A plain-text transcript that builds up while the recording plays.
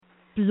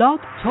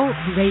Blog Talk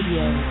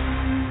Radio.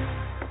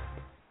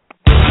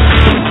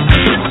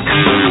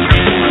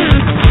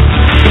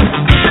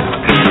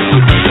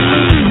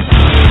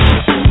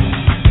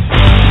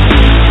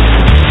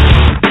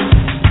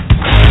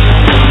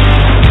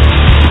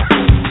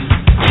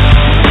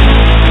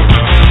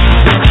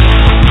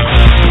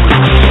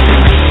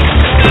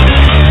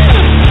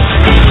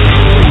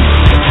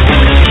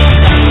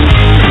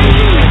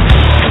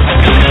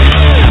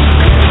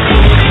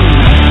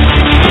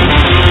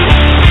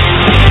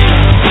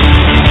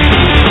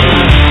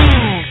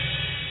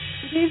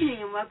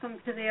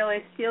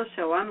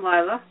 Show. I'm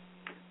Lila.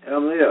 And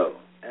I'm Leo.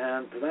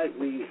 And tonight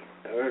we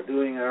are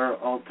doing our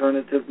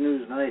alternative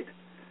news night.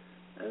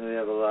 And we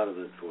have a lot of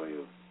this for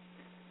you.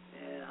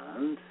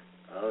 And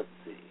let's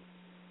see.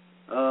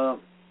 The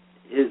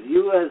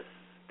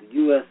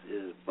U.S.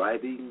 is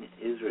bribing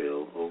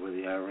Israel over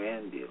the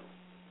Iran deal.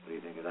 What do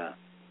you think of that?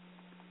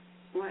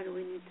 Why do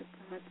we need to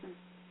bribe them?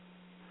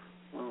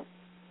 Well,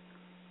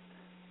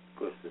 of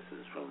course, this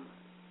is from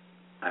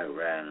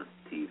Iran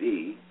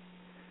TV,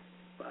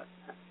 but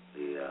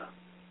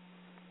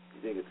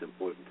I think it's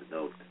important to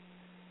note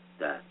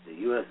that the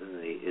U.S. and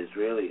the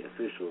Israeli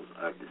officials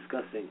are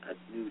discussing a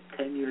new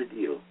 10-year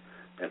deal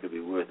that could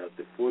be worth up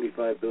to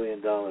 $45 billion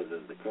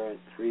as the current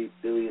 $3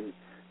 billion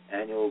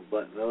annual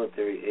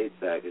military aid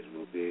package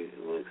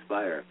will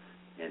expire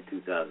in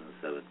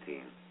 2017.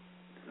 Isn't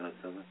that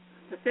something?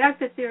 The fact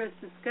that there is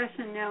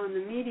discussion now in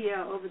the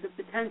media over the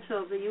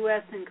potential of the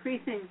U.S.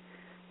 increasing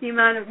the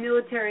amount of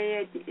military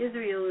aid to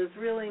Israel is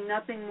really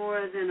nothing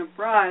more than a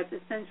bribe,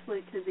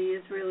 essentially, to the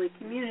Israeli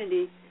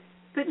community,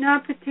 but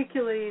not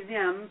particularly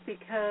them,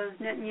 because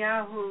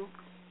Netanyahu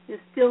is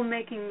still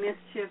making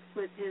mischief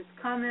with his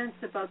comments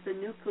about the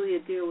nuclear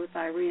deal with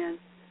Iran.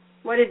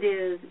 What it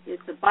is,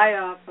 it's a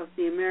buy-off of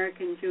the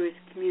American Jewish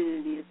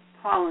community. It's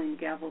appalling,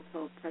 Gavel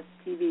told Press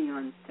TV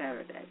on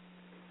Saturday.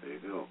 There you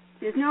go.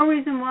 There's no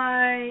reason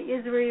why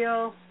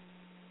Israel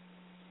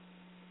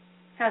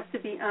has to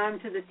be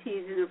armed to the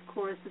teeth, and of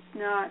course it's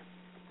not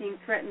being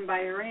threatened by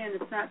Iran.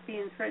 It's not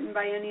being threatened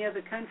by any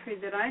other country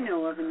that I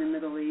know of in the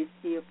Middle East,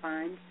 he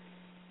opined.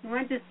 He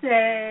went to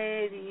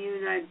say the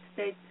United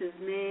States is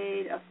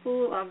made a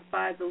fool of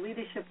by the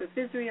leadership of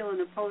Israel in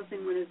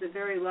opposing what is a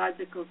very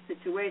logical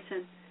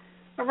situation,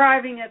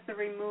 arriving at the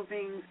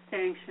removing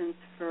sanctions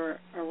for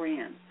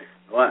Iran.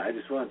 Well, I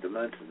just wanted to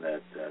mention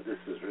that this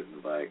is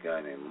written by a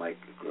guy named Mike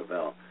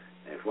Ghram,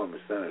 a former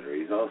senator.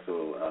 He's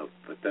also a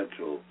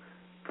potential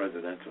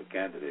presidential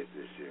candidate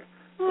this year.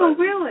 Oh,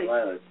 but, really?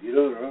 Lila, you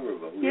don't remember,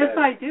 but we Yes,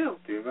 I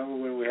do. Do you remember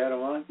when we had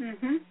him on?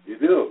 Mm-hmm. You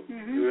do?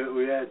 Mm-hmm.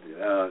 We had,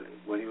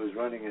 when he was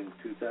running in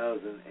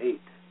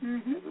 2008,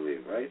 mm-hmm. I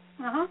believe, right?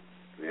 Uh-huh.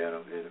 We had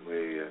him,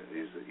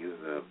 he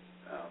was an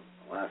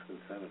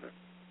Alaskan senator.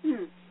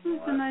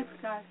 He's a nice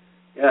guy.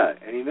 Yeah,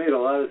 and he made a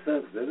lot of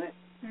sense, didn't he?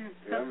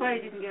 That's why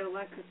he didn't get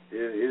elected. He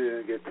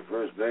didn't get to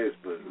first base,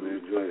 but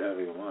we enjoyed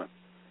having him on.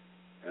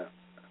 Yeah.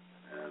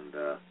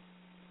 And,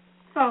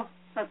 so,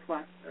 that's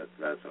why.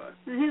 That's why.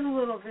 And here's a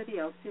little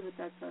video. See what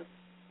that does.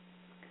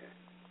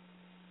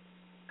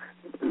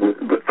 Okay.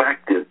 The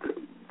fact that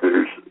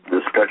there's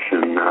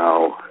discussion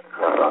now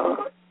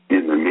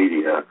in the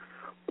media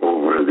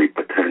over the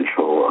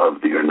potential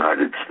of the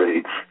United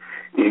States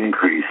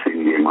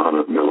increasing the amount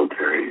of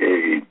military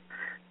aid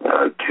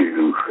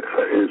to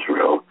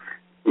Israel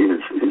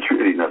is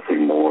really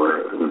nothing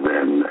more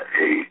than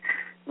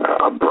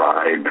a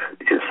bribe,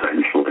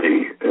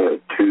 essentially,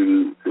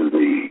 to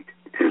the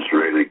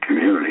Israeli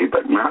community,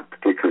 but not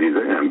particularly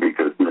them,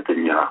 because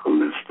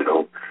Netanyahu is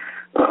still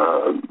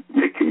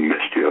making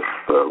mischief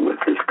with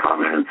his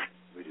comments.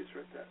 We just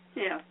read that.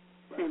 Yeah.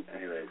 But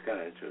anyway, it's kind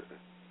of interesting.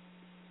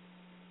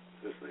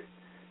 Especially,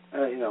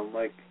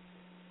 Mike,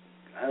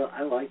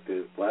 I liked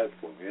his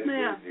platform. He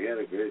had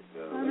a great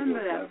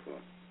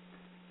platform.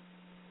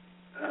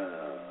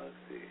 Let's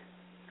see.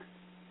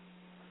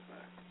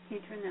 Can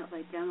you turn that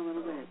light down a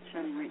little bit? It's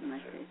shining right in my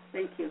face.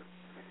 Thank you.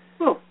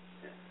 Oh.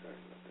 Yeah, sorry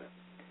about that.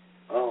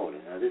 Oh,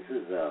 now this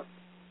is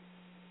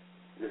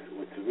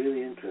what's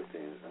really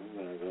interesting is I'm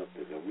going to go up.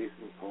 There's a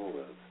recent poll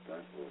that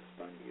will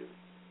stun you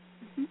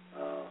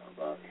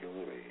about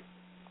Hillary.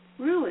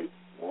 Really?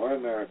 More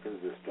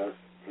Americans distrust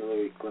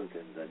Hillary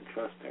Clinton than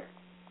trust her.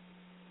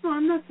 Oh,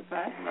 I'm not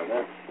surprised. Now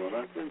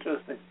that's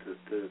interesting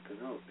to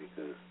note,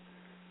 because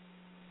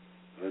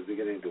I was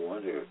beginning to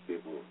wonder if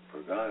people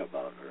forgot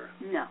about her.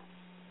 No.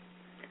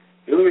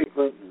 Hillary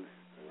Clinton.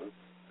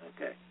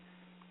 Okay.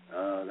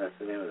 That's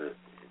the name of it.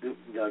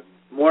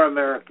 More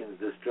Americans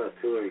distrust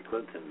Hillary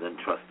Clinton than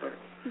trust her.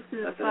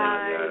 This is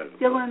by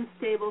Dylan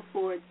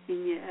Stableford,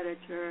 senior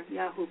editor,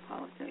 Yahoo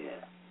Politics.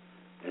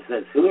 Yeah. It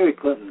says Hillary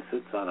Clinton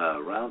sits on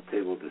a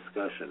roundtable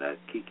discussion at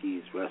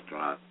Kiki's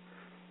restaurant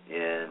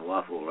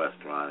Waffle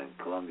Restaurant in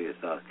Columbia,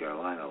 South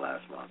Carolina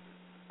last month.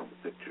 There's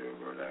a picture of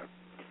her there.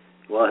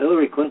 While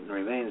Hillary Clinton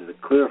remains the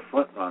clear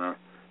frontrunner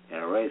in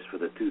a race for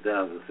the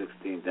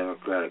 2016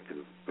 Democratic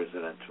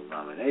presidential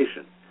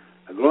nomination,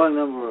 a growing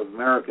number of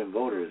American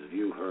voters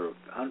view her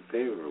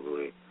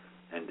unfavorably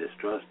and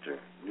distrust her,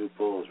 new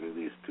polls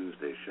released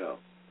Tuesday show.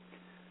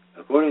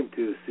 According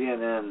to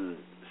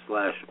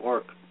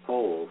CNN/Orc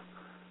polls,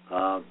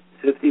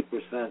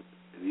 50%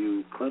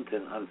 view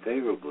Clinton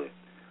unfavorably,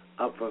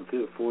 up from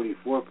 44%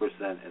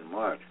 in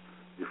March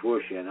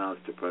before she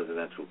announced her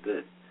presidential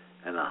bid,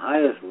 and the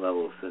highest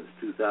level since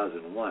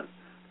 2001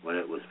 when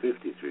it was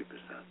 53%.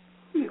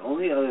 The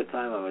only other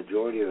time a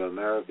majority of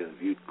Americans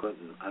viewed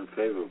Clinton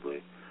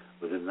unfavorably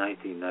was in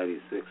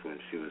 1996 when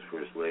she was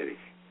First Lady.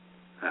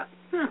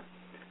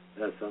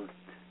 That's something.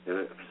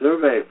 The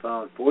survey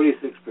found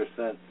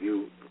 46%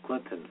 view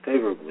Clinton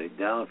favorably,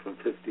 down from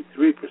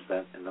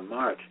 53% in the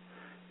March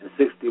and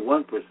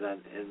 61%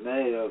 in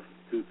May of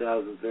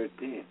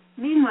 2013.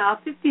 Meanwhile,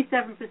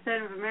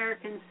 57% of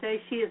Americans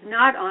say she is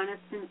not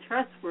honest and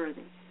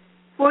trustworthy.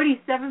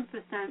 47%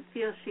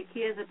 feel she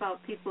cares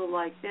about people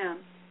like them,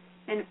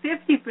 and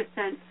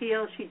 50%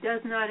 feel she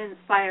does not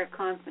inspire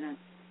confidence.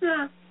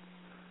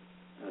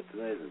 That's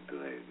amazing to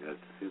me. You have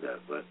to see that,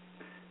 but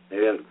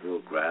they have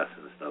little graphs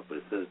and stuff. But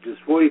it says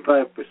just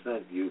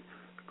 45% view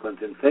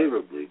Clinton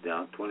favorably,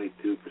 down 22%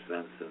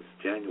 since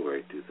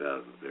January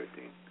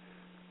 2013.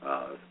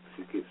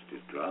 She keeps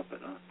just dropping,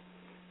 huh?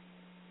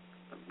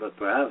 But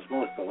perhaps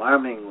most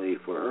alarmingly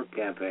for her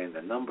campaign,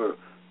 the number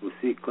who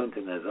see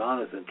Clinton as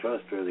honest and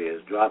trustworthy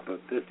has dropped from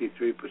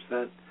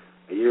 53%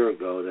 a year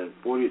ago, then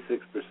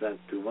 46%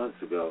 2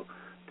 months ago,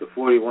 to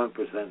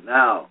 41%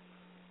 now,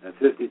 and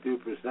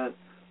 52%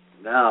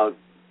 now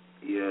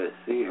you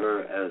see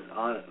her as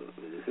honest.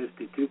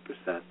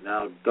 52%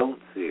 now don't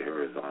see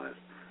her as honest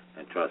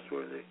and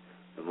trustworthy.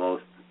 The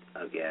most,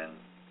 again,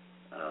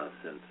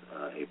 since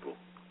April.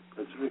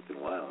 It's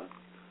freaking wild, huh?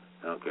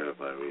 I don't care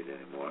if I read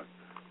anymore.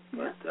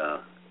 But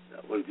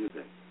what did you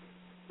think?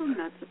 I'm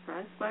not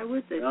surprised. Why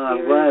would they? No,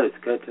 I'm glad it's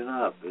catching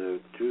up. The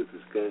truth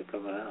is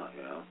coming out,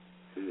 you know.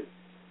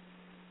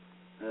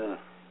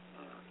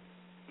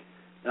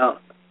 Now,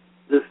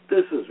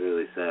 this was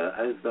really sad.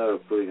 I just thought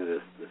of putting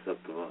this up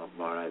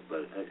tomorrow night,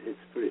 but it's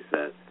pretty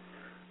sad.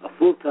 A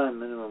full-time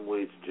minimum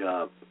wage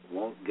job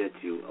won't get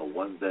you a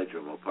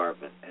one-bedroom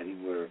apartment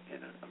anywhere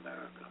in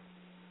America.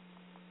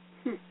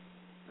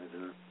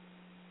 Imagine that.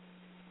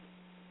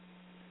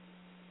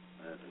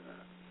 Imagine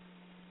that.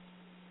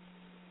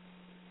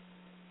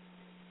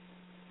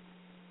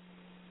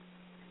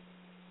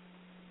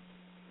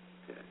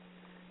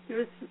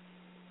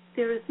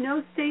 There is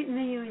no state in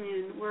the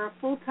Union where a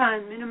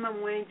full-time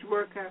minimum wage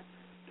worker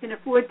can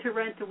afford to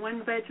rent a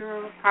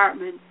one-bedroom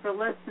apartment for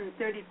less than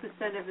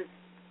 30% of his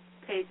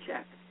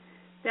paycheck.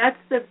 That's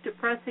the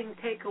depressing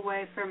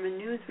takeaway from a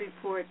news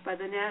report by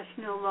the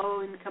National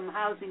Low-Income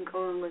Housing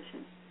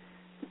Coalition.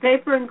 The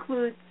paper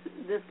includes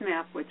this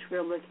map, which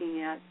we're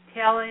looking at,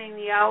 tallying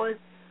the hours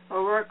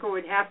a worker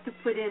would have to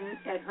put in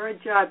at her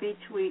job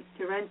each week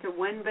to rent a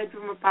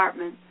one-bedroom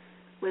apartment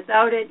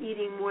without it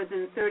eating more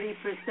than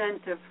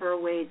 30% of her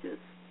wages.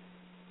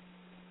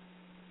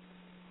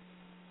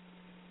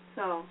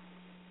 So.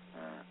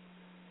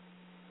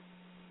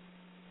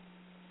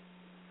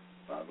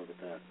 Wow, look at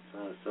that.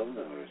 Some of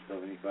them are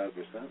 75%.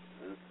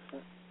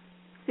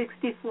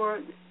 64.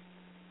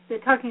 They're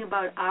talking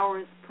about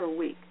hours per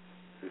week.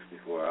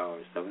 64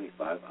 hours,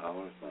 75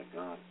 hours, my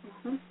God.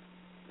 Mm-hmm.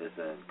 This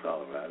in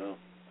Colorado.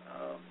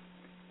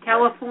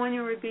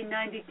 California would be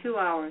 92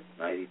 hours.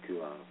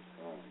 92 hours.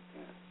 Oh, my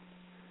God.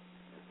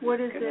 What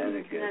is it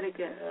in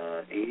Connecticut?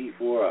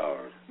 84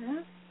 hours.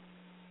 Yeah.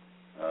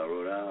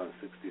 Rhode Island,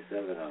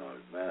 67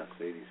 hours. Mass,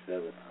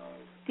 87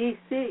 hours.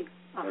 D.C.,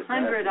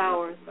 100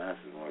 hours. Mass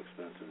is more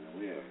expensive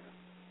than we are.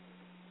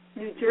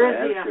 New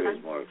Jersey, New Hampshire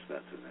is more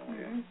expensive than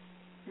we are.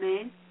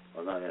 Maine?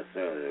 Well, not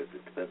necessarily. It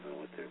depends on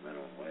what their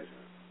minimum wage is.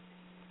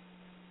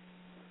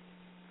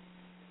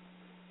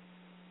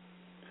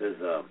 It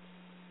says,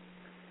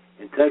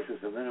 in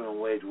Texas, a minimum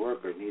wage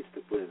worker needs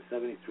to put in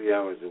 73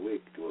 hours a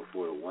week to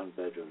afford a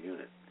one-bedroom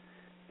unit.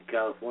 In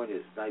California,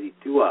 it's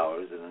 92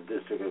 hours, and in the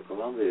District of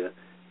Columbia,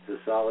 it's a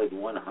solid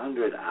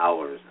 100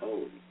 hours.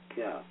 Holy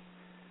cow.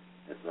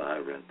 That's a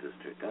high-rent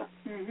district, huh?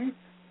 Mm-hmm.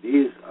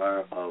 These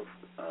are of...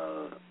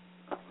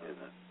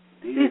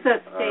 These are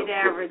state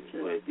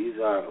averages. These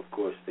are, of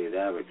course, state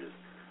averages.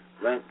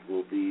 Rent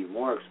will be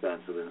more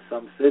expensive in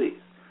some cities,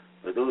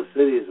 but those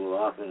cities will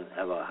often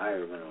have a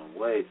higher minimum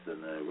wage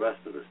than the rest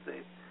of the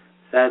state.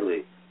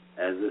 Sadly,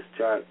 as this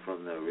chart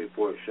from the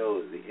report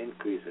shows, the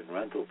increase in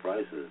rental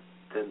prices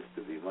tends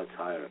to be much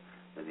higher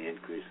than the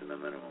increase in the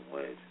minimum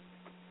wage.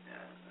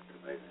 Yeah, that's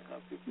amazing how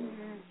people...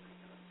 Mm-hmm.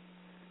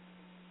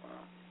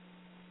 Wow.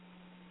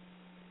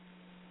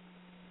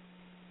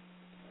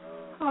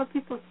 How are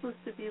people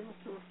supposed to be able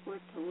to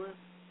afford to live?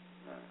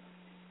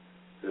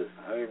 It says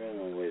higher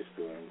minimum wage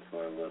to earn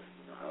far less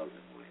than the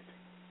housing wage.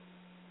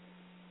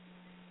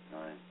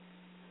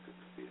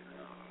 $9.60 an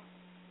hour.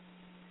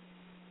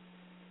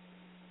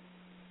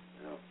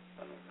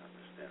 I don't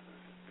understand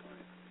this.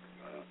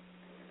 I don't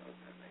know what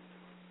that means.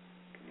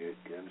 Can you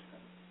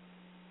understand?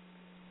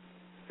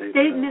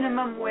 State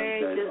minimum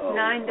wage is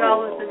 $9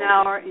 an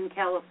hour in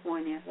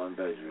California. One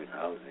bedroom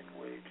housing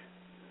wage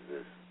is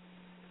this.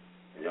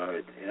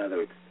 In other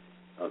words,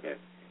 okay.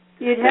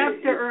 You'd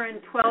have to earn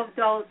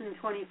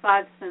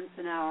 $12.25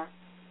 an hour.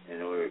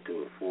 in order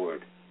to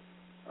afford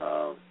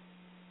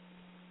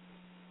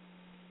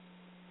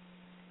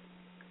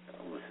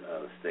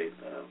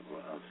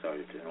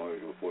in order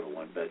to afford a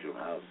one-bedroom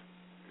house.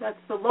 That's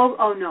the low.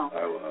 Oh no.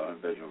 Or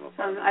one-bedroom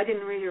apartment. I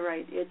didn't read it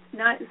right. It's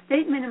not.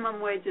 State minimum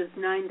wage is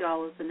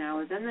 $9 an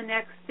hour. Then the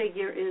next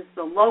figure is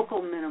the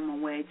local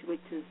minimum wage,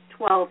 which is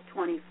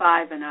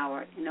 $12.25 an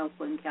hour in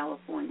Oakland,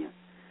 California.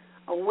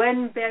 A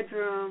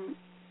one-bedroom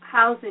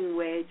housing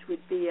wage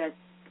would be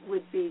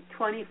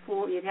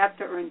 24. You'd have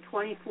to earn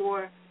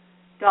 $24.23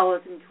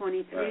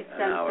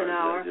 an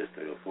hour. Just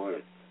to afford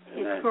it.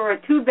 For a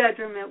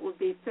two-bedroom, it would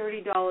be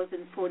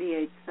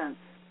 $30.48.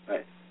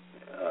 Right,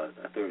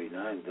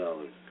 $39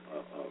 or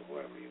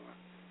wherever you are.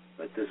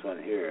 But this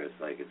one here is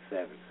like in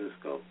San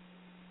Francisco.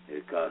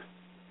 It costs.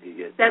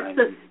 That's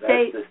the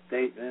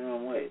state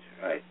minimum wage,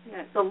 right?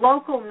 Yeah, the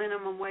local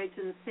minimum wage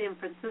in San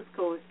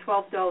Francisco is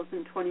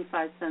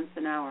 $12.25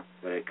 an hour.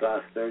 But it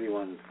costs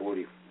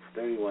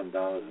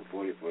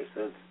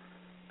 $31.44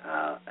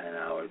 an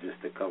hour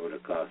just to cover the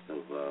cost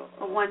of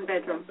a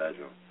one-bedroom.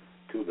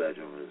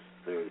 Two-bedroom is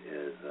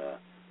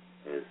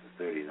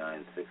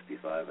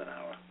 $39.65 an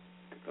hour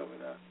to cover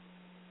that.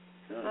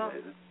 Isn't that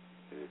amazing?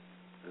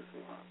 That's a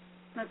lot.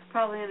 That's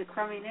probably in a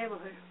crummy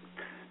neighborhood.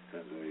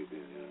 Depends where you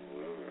can,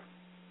 wherever.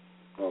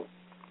 Well,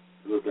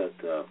 look at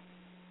that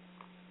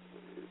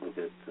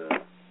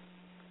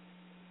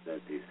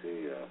DC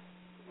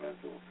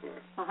rental for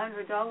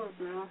 $100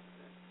 an hour.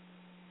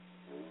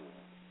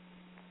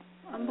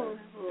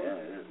 Unbelievable. Yeah,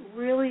 it is.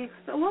 Really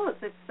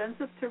it's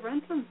expensive to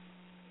rent them.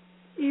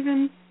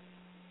 Even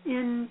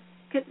in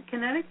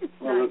Connecticut,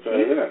 it's not look cheap.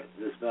 right here.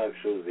 This map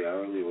shows the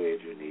hourly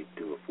wage you need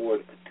to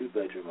afford a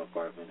two-bedroom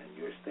apartment in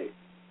your state.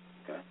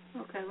 Okay?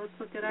 Okay, let's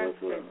look at our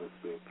state. Let's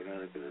see what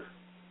Connecticut is.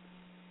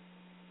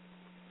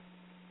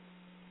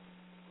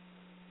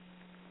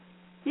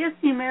 Yes,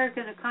 the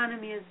American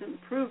economy is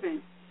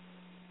improving,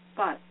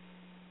 but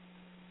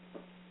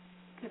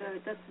that's an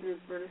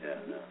advertisement. Yeah,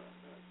 no.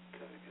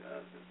 Trying to get out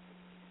of this.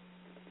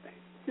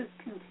 Just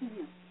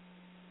continue.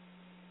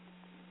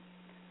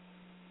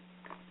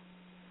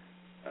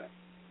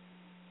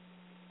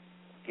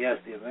 Yes,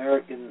 the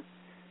American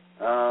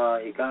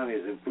economy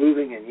is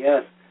improving, and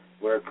yes,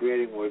 we're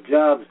creating more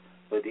jobs,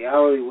 but the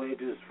hourly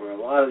wages for a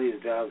lot of these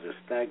jobs are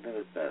stagnant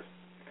at best.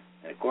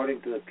 And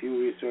according to the Pew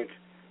Research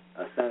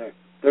Center,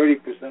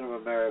 30% of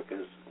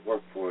America's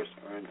workforce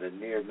earns a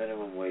near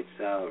minimum wage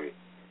salary,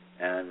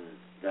 and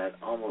that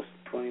almost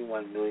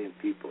 21 million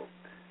people,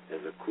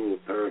 there's a cruel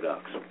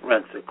paradox,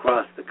 rents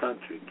across the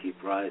country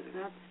keep rising.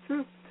 That's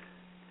true.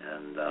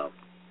 And I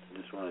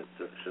just wanted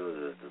to show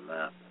the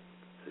map.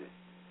 Let's see.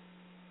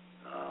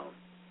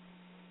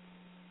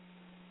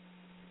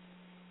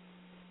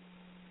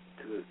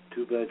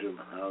 Two-bedroom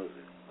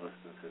housing, less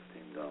than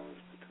 $15 between.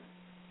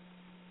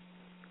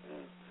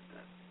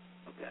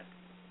 Okay.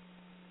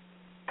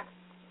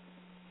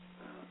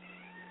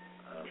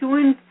 To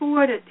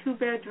afford a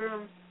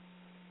two-bedroom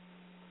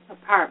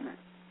apartment.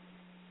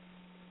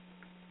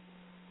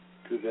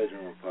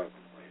 Two-bedroom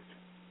apartment wage.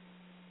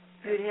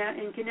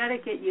 In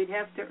Connecticut, you'd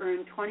have to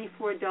earn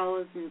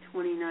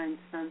 $24.29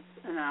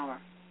 an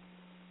hour.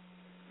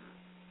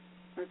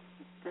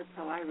 That's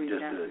how I read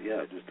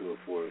that. Just to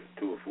afford a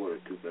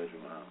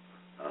two-bedroom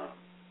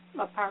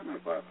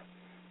apartment.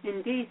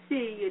 In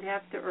D.C., you'd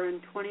have to earn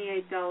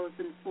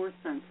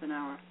 $28.04 an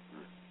hour.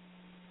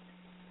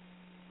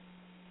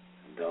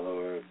 In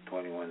Delaware,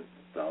 $21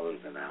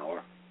 an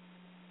hour.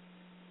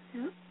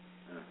 Yeah.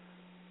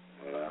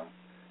 Well,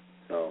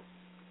 so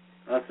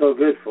not so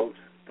good, folks.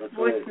 That's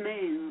What's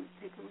Maine?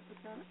 Let's take a look at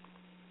that.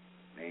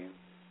 Maine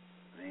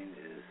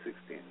is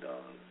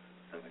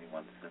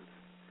 $16.71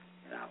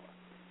 an hour.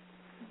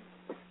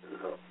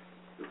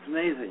 It's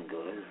amazing,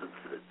 guys.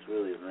 It's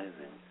really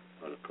amazing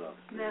what it costs.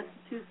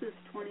 Massachusetts,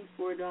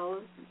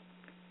 $24.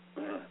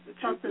 Yeah, the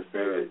cheapest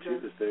area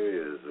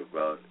is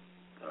about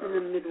in the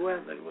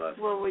Midwest.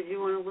 Well, would you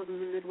want to live in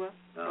the Midwest?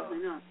 No. Probably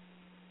not.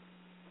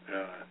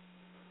 Yeah.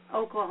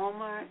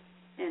 Oklahoma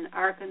and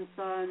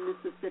Arkansas and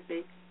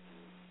Mississippi.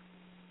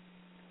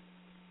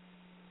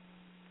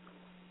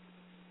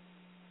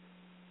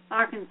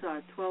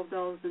 Arkansas,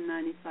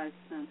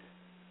 $12.95.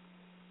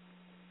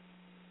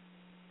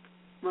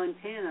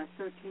 Montana,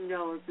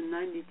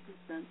 $13.92.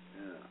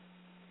 Yeah.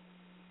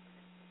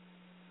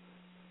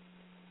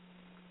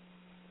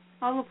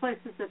 All the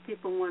places that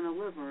people want to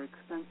live are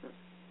expensive.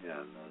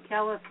 Yeah, no,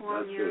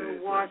 California,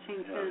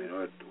 Washington.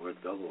 Or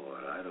double, or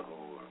Idaho,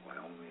 or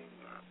Wyoming,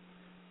 or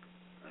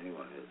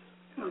anyone is.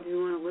 Do you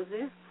want to live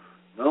there?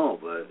 No,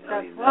 but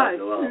that's why. I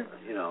don't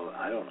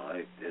know.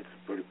 It's a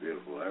pretty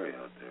beautiful area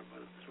out there,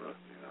 but it's rough,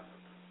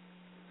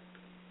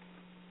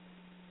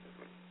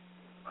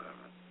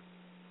 Whatever.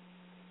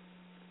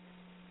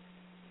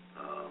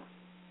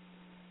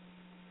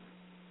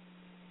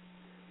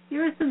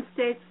 Here are some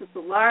states with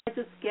the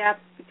largest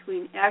gaps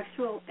between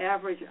actual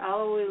average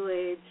hourly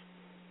wage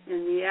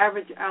and the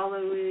average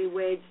hourly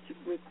wage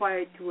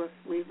required to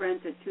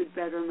rent a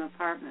two-bedroom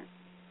apartment.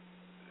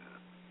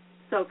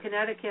 So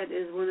Connecticut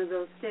is one of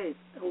those states.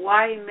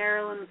 Hawaii,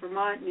 Maryland,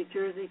 Vermont, New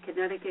Jersey,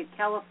 Connecticut,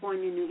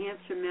 California, New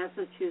Hampshire,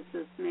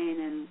 Massachusetts, Maine,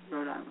 and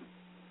Rhode Island.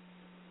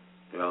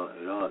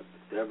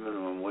 Their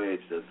minimum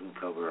wage doesn't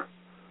cover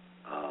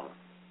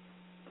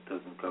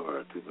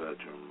a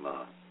two-bedroom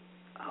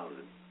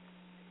housing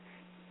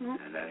in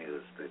any of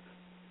the states.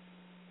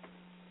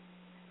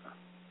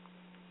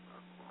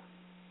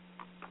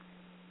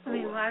 I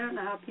mean, I don't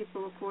know how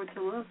people afford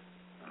to live,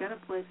 get a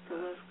place to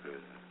live. That's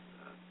crazy.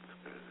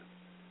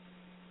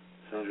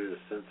 Senator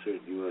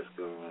censored U.S.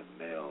 government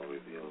mail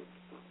revealed.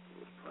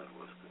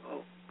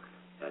 Oh,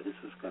 yeah, this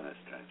is kind of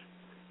strange.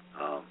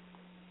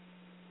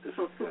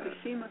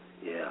 Fukushima.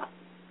 Yeah,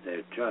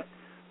 they're trying.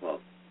 Well,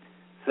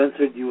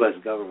 censored U.S.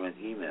 government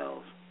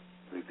emails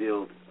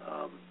revealed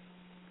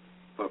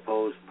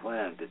proposed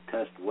plan to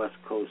test West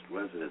Coast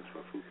residents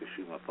for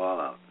Fukushima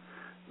fallout.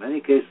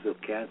 Many cases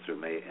of cancer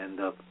may end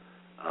up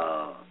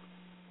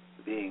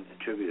being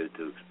attributed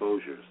to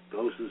exposures.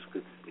 Doses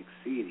could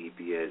exceed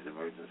EPA's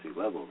emergency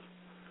levels.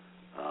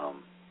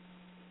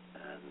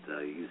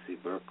 UC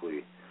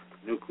Berkeley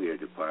Nuclear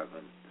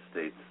Department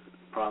states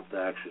prompt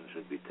action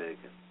should be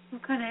taken.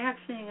 What kind of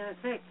action are you going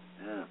to take?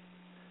 Yeah.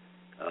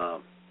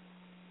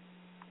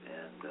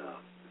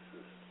 This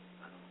is,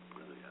 I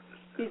don't really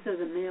understand. These are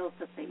the mails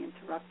that they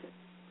interrupted.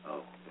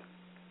 Oh, okay.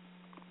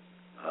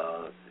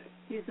 Let's see.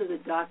 These are the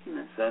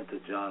documents. Sent to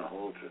John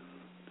Holdren,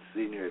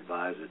 Senior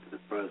Advisor to the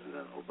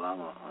President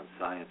Obama on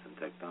Science and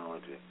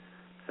Technology,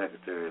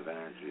 Secretary of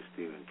Energy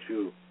Stephen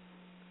Chu,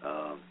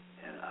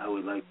 and I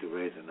would like to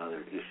raise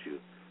another issue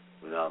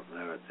without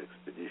merits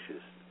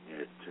expeditious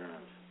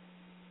near-term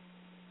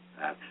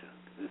action.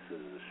 This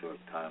is a short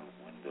time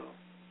window.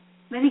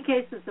 Many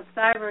cases of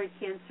thyroid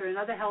cancer and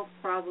other health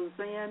problems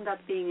may end up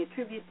being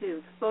attributed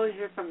to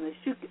exposure from the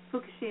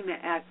Fukushima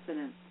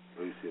accident.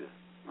 Where do you see this?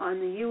 On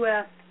the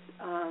U.S.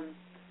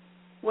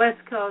 West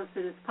Coast,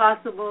 it is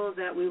possible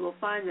that we will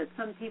find that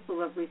some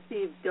people have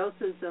received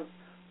doses of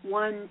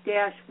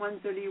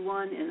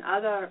 1-131 and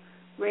other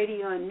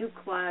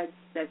radionuclides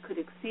that could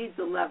exceed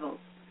the levels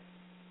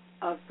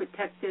of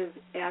protective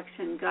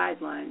action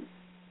guidelines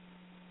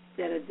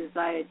that are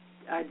designed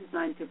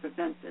to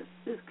prevent this.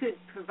 This could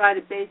provide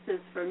a basis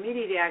for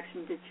immediate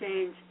action to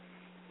change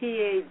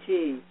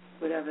PAG,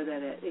 whatever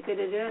that is. It could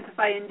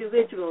identify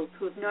individuals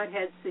who have not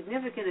had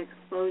significant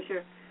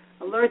exposure,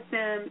 alert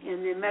them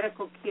and their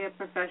medical care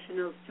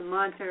professionals to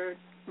monitor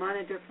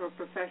for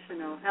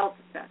professional health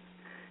effects.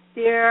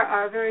 There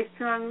are very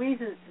strong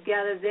reasons to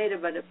gather data,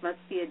 but it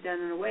must be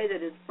done in a way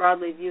that is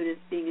broadly viewed as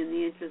being in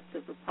the interest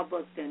of the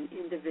public and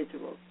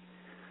individuals.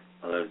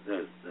 Well,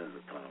 there's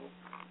a ton of them.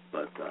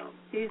 But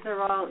these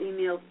are all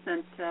emails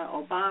sent to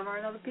Obama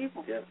and other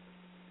people. Yep.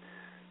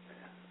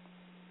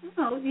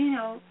 A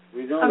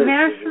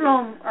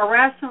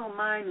rational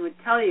mind would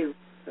tell you,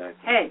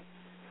 exactly. Hey,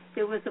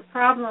 there was a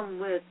problem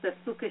with the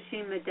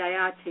Fukushima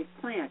Daiichi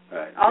plant.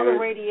 Right. All the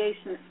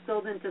radiation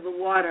spilled into the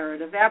water.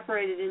 It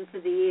evaporated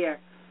into the air.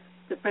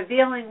 The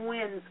prevailing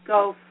winds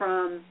go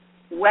from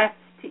west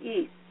to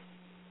east,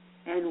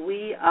 and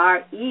we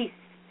are east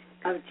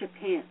of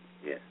Japan.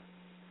 Yes.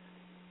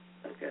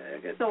 Okay, I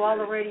get so all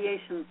the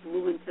radiation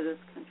blew into this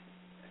country.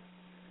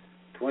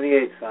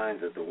 28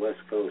 signs that the West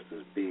Coast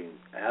is being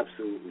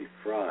absolutely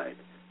fried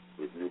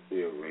with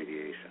nuclear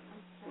radiation.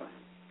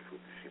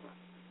 Fukushima.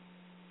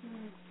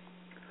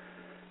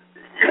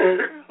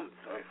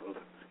 Sorry, folks.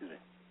 Excuse me. I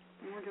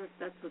wonder if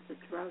that's what the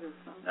drought is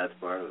on. That's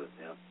part of it,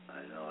 yeah.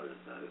 I know it is.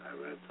 I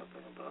read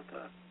something about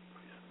that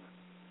recently.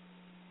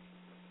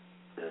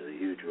 There's a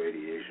huge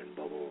radiation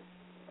bubble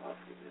off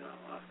the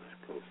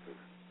coast of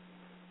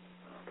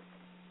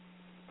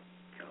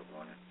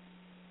California.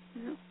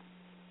 Yeah.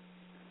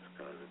 It's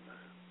causing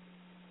this.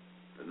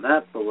 The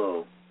map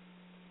below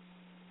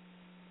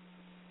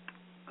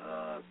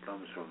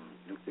comes from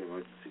Nuclear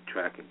Emergency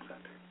Tracking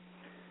Center.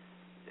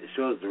 It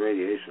shows the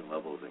radiation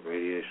levels at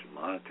radiation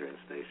monitoring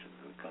stations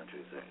in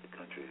countries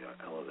are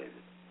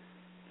elevated.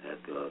 And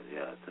it goes,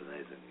 it's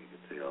amazing. You can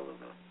see all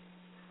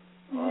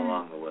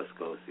along the West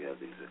Coast. You have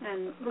these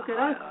and look at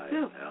us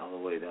too, and all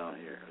the way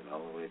down here, and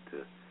all the way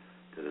to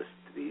the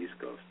East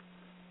Coast.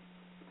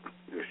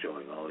 You're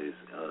showing all these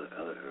other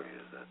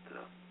areas that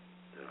are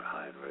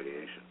high in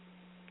radiation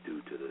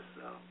due to this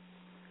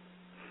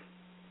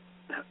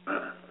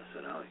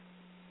tsunami,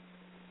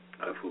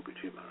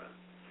 Fukushima,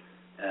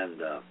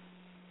 and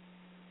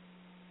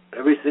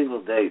every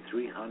single day,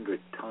 300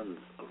 tons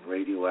of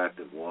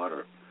radioactive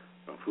water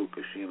from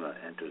Fukushima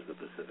enters the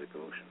Pacific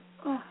Ocean.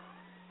 Oh.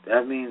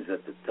 That means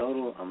that the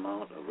total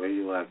amount of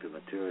radioactive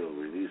material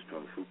released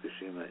from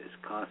Fukushima is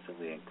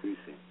constantly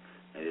increasing,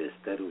 and it is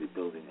steadily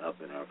building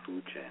up in our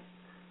food chain.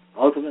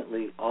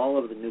 Ultimately, all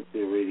of the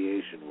nuclear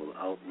radiation will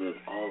outlive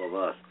all of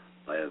us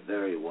by a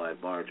very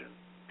wide margin.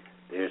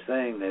 They are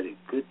saying that it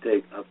could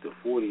take up to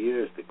 40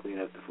 years to clean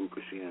up the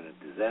Fukushima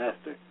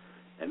disaster,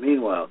 and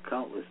meanwhile,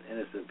 countless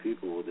innocent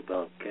people will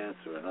develop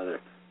cancer and other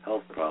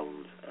health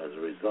problems as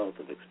a result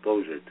of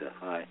exposure to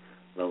high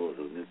levels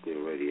of nuclear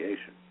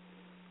radiation.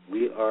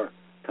 We are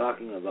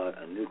talking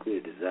about a nuclear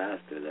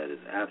disaster that is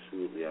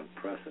absolutely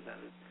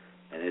unprecedented,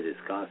 and it is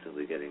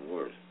constantly getting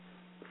worse.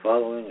 The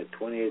following are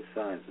 28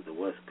 signs that the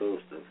west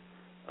coast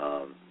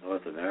of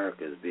North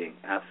America is being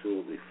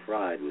absolutely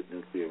fried with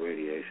nuclear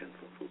radiation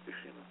from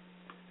Fukushima.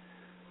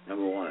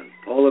 Number 1,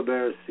 polar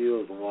bears,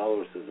 seals, and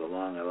walruses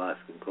along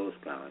Alaskan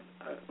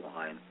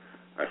coastline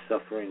are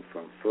suffering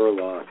from fur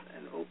loss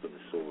and open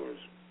sores.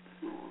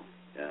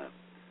 Yeah.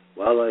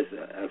 Wildlife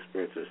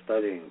experts are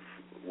studying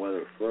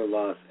whether fur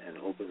loss and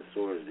open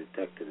sores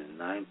detected in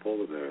 9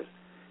 polar bears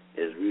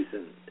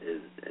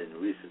in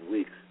recent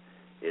weeks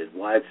is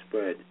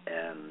widespread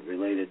and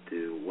related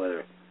to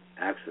whether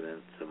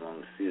accidents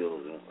among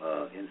seals,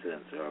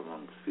 incidents are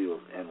among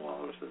seals and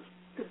walruses.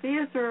 The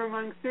bears are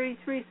among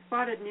 33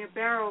 spotted near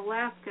Barrow,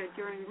 Alaska,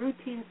 during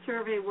routine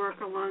survey work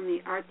along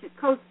the Arctic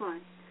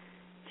coastline.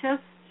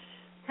 Tests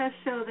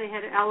show they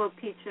had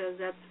alopecia,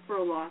 that's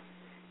fur loss,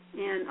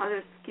 and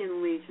other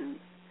skin lesions.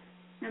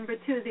 Number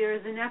 2, there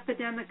is an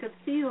epidemic of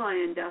sea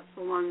lion deaths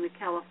along the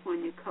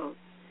California coast.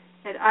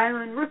 At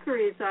island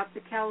rookeries off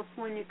the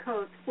California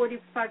coast,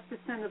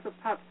 45% of the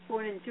pups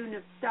born in June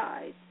have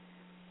died,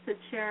 said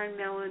Sharon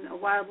Mellon, a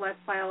wildlife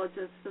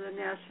biologist for the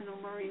National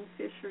Marine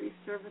Fisheries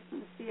Service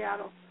in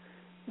Seattle.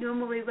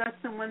 Normally, less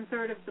than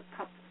 1/3 of the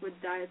pups would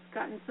die. It's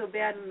gotten so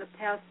bad in the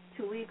past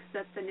 2 weeks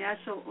that the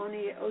National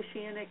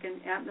Oceanic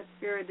and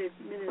Atmospheric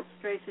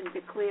Administration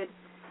declared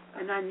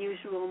an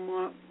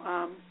unusual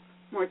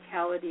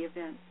mortality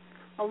event.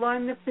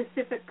 Along the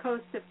Pacific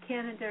coast of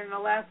Canada and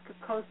Alaska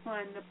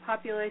coastline, the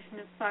population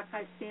of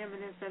sockeye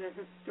salmon is at a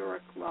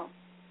historic low.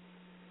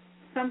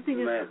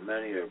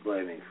 Many are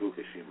blaming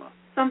Fukushima.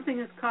 Something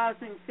is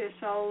causing fish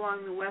all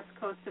along the west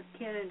coast of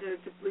Canada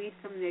to bleed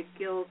from their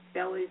gills,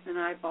 bellies, and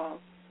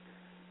eyeballs.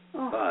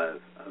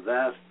 5, a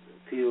vast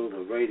field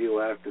of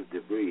radioactive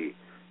debris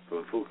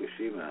from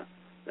Fukushima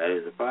that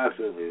is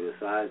approximately the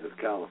size of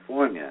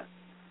California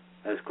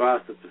has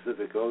crossed the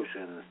Pacific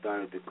Ocean and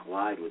started to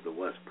collide with the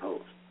west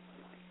coast.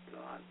 Oh, my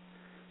God.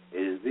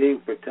 It is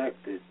being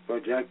projected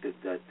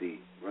that the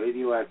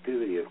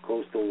radioactivity of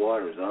coastal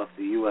waters off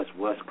the U.S.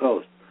 west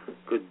coast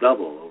could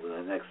double over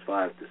the next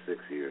 5 to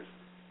 6 years.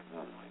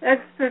 Oh,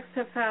 experts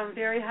have found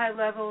very high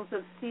levels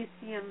of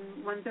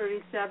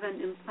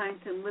cesium-137 in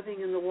plankton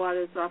living in the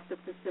waters off the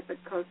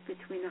Pacific coast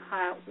between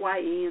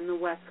Hawaii and the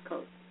west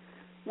coast.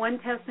 One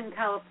test in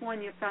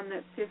California found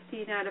that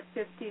 15 out of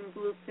 15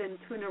 bluefin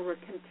tuna were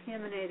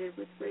contaminated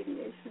with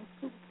radiation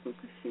from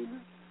Fukushima.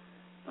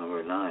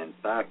 Number 9,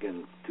 back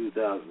in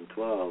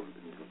 2012,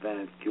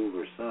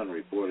 Vancouver Sun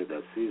reported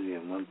that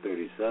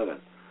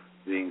cesium-137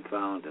 being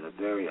found in a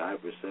very high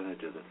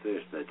percentage of the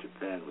fish that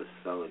Japan was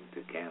selling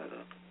to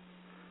Canada.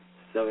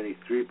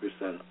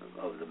 73%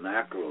 of the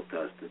mackerel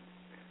tested,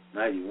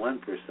 91%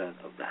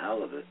 of the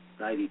halibut,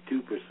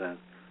 92%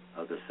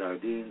 of the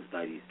sardines,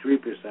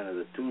 93% of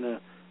the tuna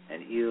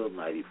and eel,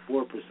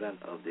 94%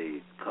 of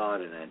the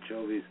cod and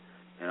anchovies,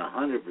 and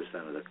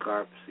 100% of the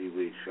carp,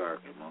 seaweed,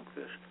 shark, and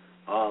monkfish.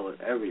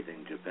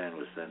 Everything Japan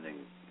was sending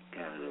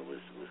Canada was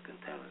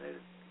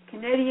contaminated.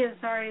 Canadian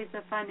authorities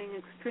are finding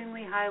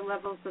extremely high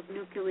levels of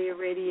nuclear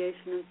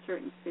radiation in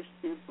certain fish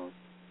samples.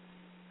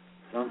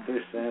 Some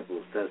fish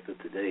samples tested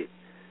to date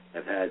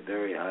have had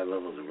very high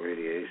levels of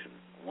radiation.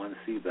 One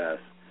sea bass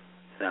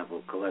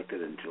sample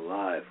collected in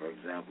July, for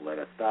example, at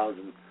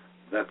 1,000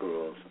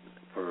 becquerels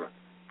per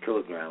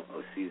kilogram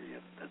of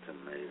cesium. That's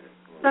amazing.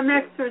 Some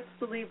experts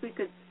believe we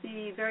could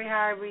see very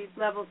high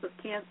levels of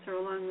cancer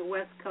along the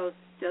west coast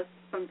just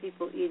from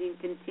people eating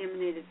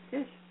contaminated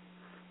fish.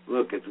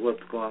 Look, it's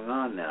what's going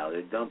on now.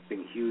 They're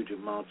dumping huge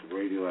amounts of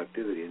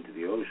radioactivity into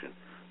the ocean.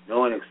 No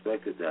one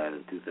expected that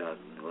in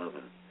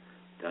 2011.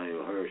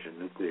 Daniel Hirsch,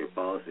 a nuclear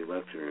policy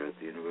lecturer at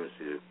the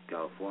University of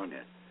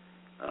California,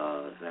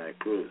 Santa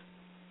Cruz.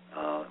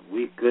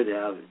 We could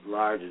have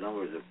large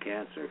numbers of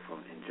cancer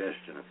from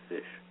ingestion of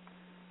fish.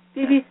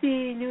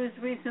 BBC News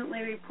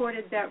recently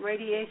reported that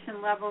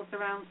radiation levels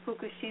around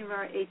Fukushima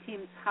are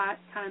 18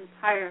 times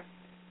higher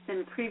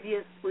than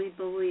previously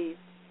believed.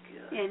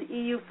 An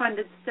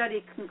EU-funded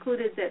study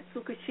concluded that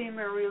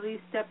Fukushima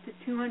released up to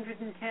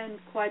 210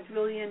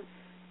 quadrillion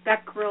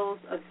becquerels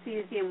of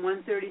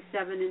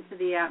cesium-137 into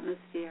the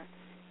atmosphere.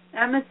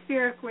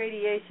 Atmospheric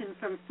radiation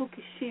from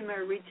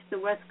Fukushima reached the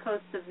west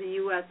coast of the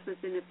U.S.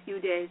 within a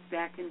few days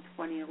back in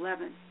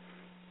 2011.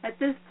 At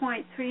this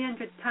point,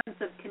 300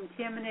 tons of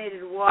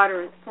contaminated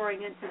water is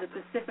pouring into the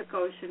Pacific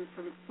Ocean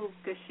from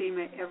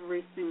Fukushima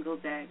every single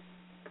day.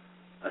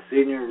 A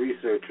senior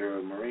researcher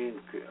of marine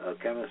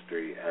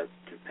chemistry at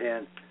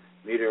Japan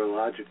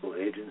Meteorological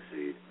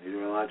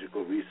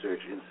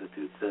Research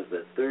Institute says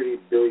that 30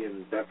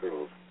 billion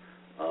becquerels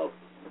of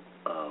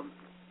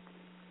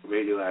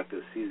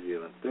radioactive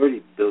cesium and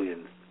 30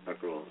 billion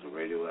becquerels of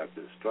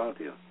radioactive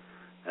strontium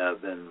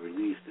have been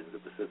released into the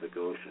Pacific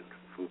Ocean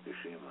from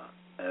Fukushima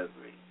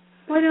every.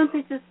 Why don't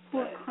they just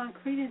pour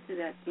concrete into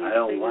that? I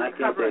don't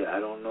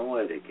know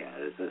why they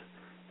can't. It says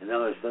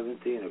another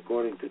 17,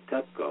 according to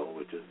TEPCO,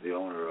 which is the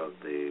owner of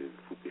the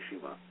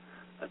Fukushima,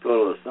 a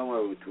total of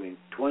somewhere between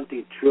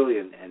 20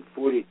 trillion and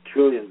 40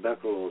 trillion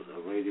becquerels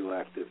of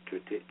radioactive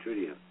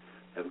tritium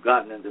have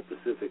gotten into the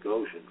Pacific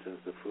Ocean since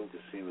the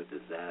Fukushima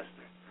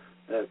disaster.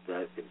 That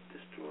could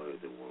destroy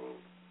the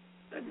world.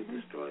 That could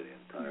destroy the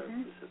entire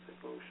Pacific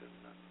Ocean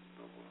and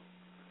the world.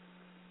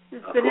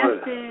 It's been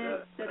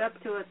estimated that up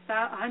to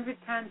 100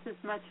 times as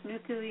much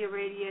nuclear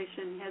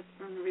radiation has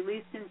been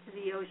released into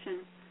the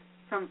ocean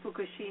from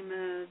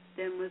Fukushima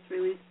than was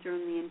released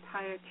during the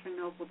entire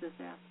Chernobyl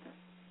disaster.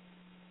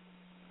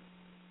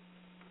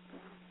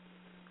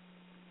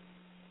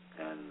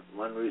 And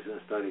one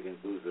recent study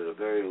concludes that a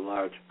very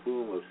large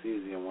plume of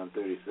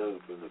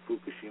cesium-137 from the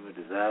Fukushima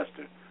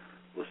disaster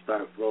will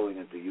start flowing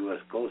into U.S.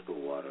 coastal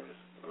waters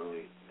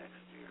early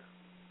next year.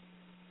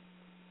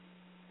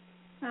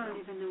 I don't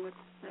even know what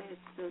to say.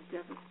 It's so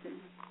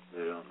devastating.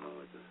 They don't know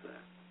what to say.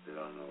 They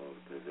don't know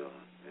what they're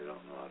doing. They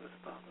don't know how to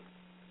stop it.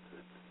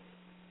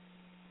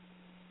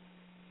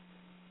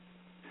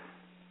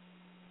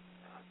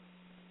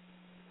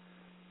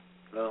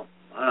 Well,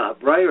 on a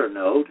brighter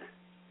note,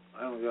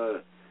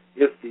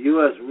 if the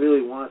U.S.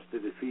 really wants to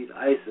defeat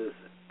ISIS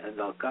and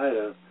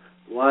Al-Qaeda,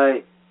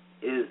 why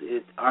is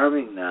it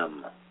arming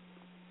them?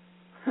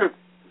 This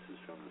is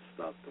from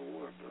the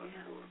StopTheWar.org.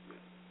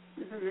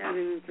 Yeah. Isn't that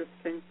an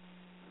interesting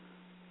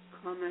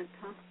comment,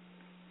 huh?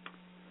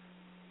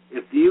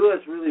 If the U.S.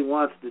 really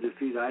wants to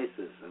defeat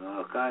ISIS and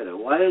Al-Qaeda,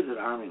 why is it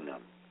arming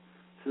them?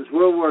 Since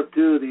World War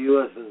II, the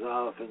U.S. has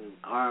often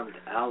armed,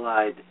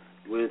 allied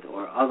with,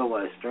 or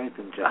otherwise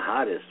strengthened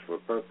jihadists for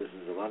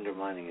purposes of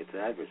undermining its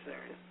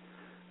adversaries.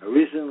 A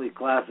recently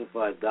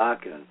classified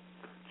document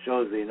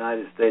shows the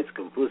United States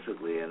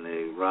complicitly in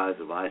the rise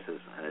of ISIS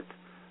and its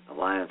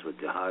alliance with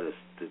jihadists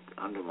to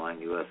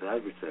undermine U.S.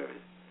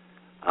 adversaries.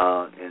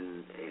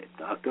 In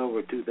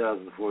October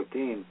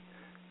 2014,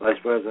 Vice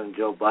President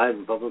Joe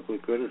Biden publicly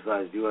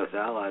criticized U.S.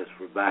 allies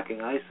for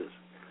backing ISIS.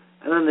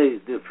 And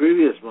then the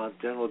previous month,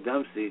 General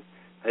Dempsey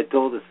had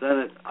told the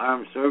Senate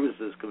Armed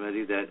Services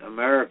Committee that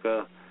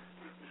America's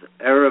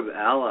Arab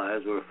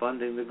allies were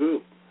funding the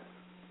group.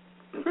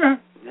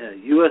 Yeah,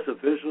 U.S.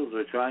 officials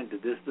were trying to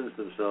distance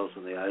themselves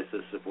from the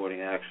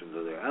ISIS-supporting actions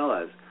of their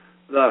allies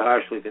without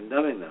harshly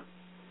condemning them.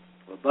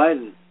 But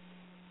Biden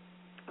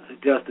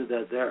suggested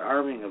that their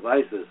arming of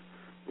ISIS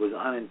was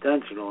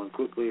unintentional and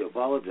quickly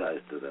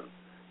apologized to them.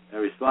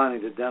 And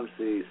responding to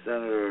Dempsey,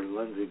 Senator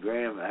Lynsey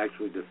Ghram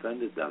actually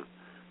defended them.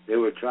 They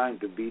were trying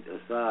to beat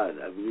Assad.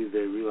 I believe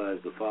they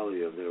realized the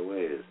folly of their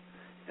ways.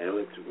 And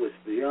what's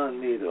beyond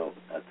me, though,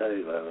 I'll tell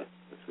you,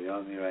 what's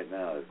beyond me right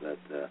now is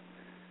that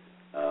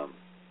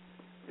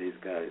these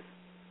guys...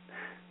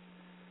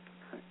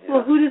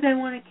 Well, who do they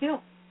want to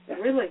kill? Yeah.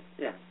 Really?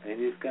 Yeah. I mean,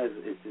 these guys,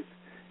 it's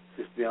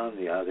just beyond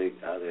me how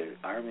they're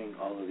arming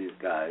all of these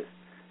guys,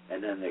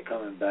 and then they're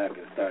coming back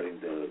and starting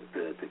to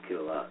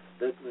kill us.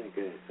 That doesn't make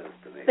any sense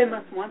to me. They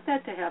must want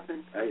that to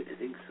happen. I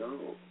think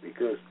so,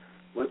 because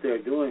what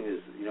they're doing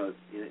is, and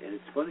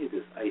it's funny,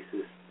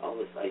 all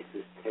this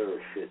ISIS terror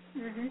shit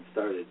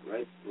started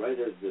right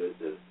as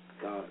the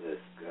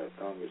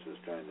Congress was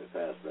trying to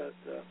pass that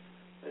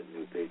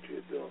new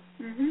Patriot bill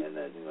and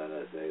that new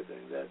NSA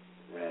thing. That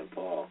Rand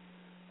Paul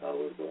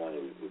was the one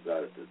who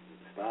got it to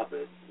stop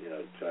it,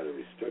 try to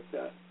restrict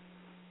that.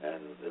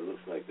 And it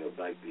looks like there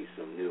might be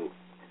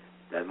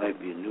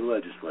new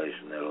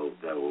legislation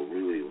that will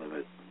really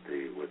limit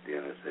what the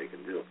NSA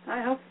can do.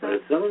 I hope so. But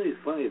it's something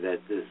funny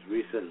that this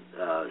recent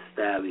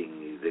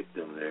stabbing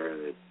victim there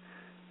that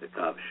the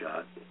cop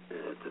shot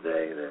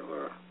today, the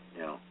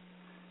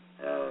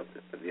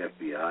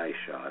FBI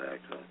shot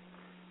actually.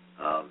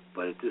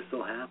 But it just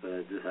so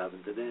happened,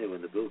 today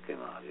when the bill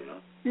came out,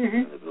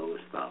 when the bill was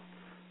stopped.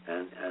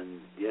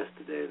 And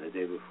yesterday, the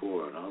day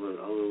before, and all the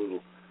little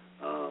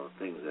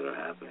things that are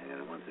happening,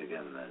 and once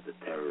again, the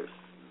terrorists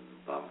in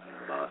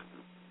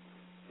Boston,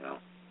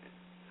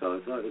 So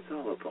it's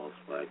all a false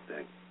flag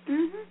thing.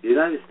 The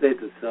United States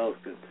itself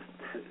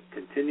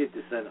continued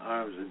to send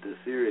arms into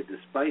Syria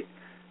despite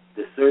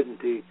the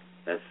certainty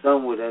that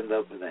some would end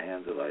up in the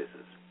hands of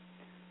ISIS.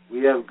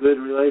 We have good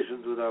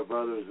relations with our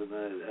brothers in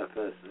the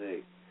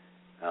FSA,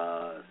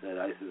 said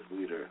ISIS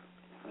leader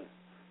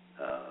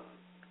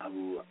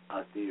Abu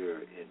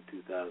Athir in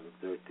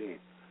 2013,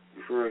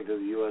 referring to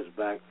the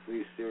U.S.-backed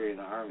Free Syrian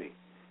Army.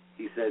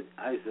 He said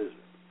ISIS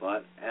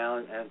bought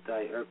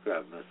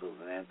anti-aircraft missiles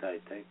and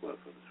anti-tank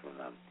weapons from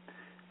them.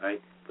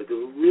 Right? But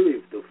the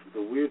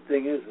weird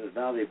thing is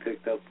now they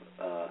picked up,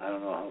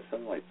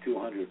 something like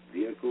 200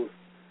 vehicles,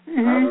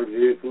 armored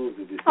vehicles.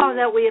 Did you see that?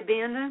 That we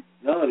abandoned?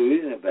 No, we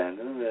didn't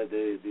abandon them.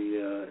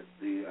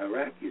 The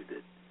Iraqis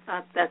did.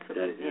 That's what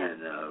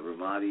and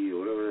Ramadi or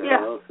whatever the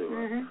hell else they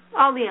were.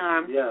 All the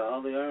arms. Yeah,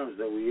 all the arms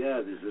that we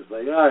had. It's just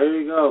like, here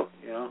you go,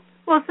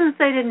 Well, since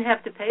they didn't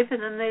have to pay for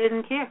them, they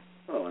didn't care.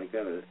 Oh, I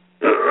got it.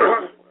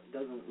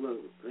 Doesn't look.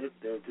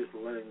 They're just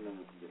letting them.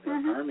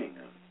 They're arming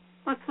them.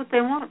 That's what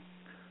they want.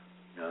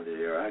 The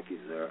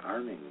Iraqis are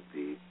arming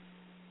the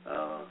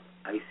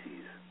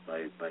ISIS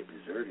by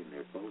deserting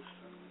their posts.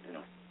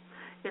 And,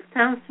 It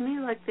sounds to me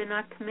like they're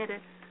not committed.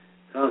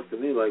 Sounds to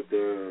me like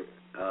they're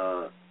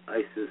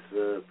ISIS,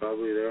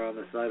 probably they're on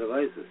the side of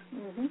ISIS.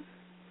 Mm-hmm.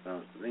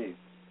 Sounds to me.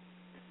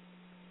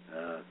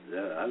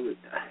 I would,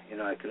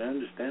 I can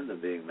understand them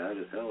being mad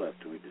as hell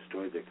after we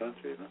destroyed their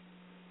country, no?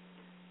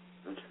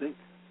 Don't you think?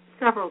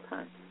 Several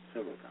times.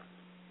 Several times.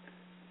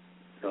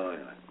 So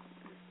anyway,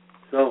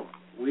 so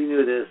we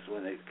knew this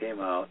when it came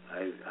out.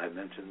 I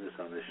mentioned this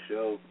on this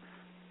show,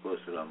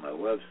 posted on my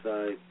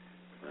website.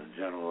 And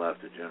General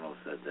after General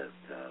said that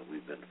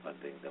we've been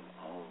funding them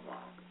all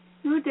along.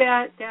 New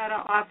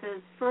data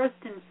offers first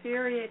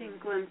infuriating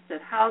glimpse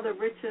at how the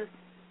richest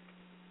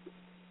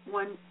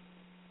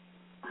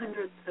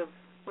 1/100th of,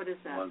 what is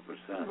that?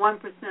 1%.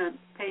 1%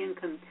 pay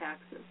income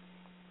taxes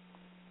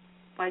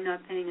by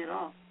not paying at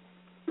all.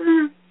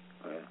 Oh,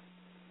 yeah.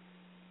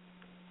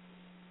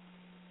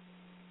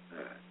 All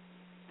right.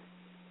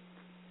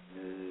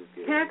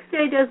 Okay. Tax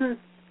day doesn't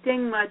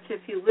sting much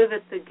if you live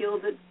at the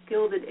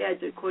gilded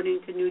edge,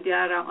 according to new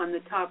data on the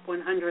top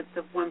 1/100th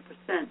of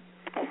 1%.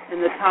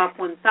 And the top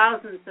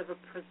 1,000th of a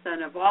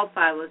percent of all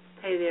filers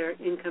pay their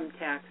income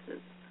taxes.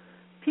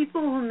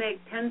 People who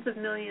make tens of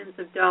millions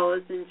of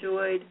dollars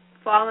enjoyed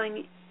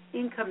falling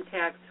income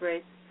tax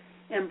rates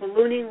and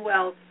ballooning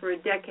wealth for a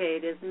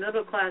decade as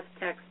middle-class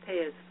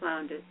taxpayers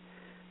floundered.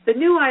 The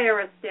new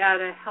IRS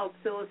data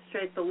helps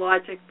illustrate the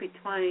logic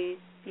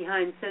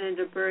behind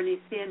Senator Bernie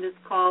Sanders'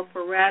 call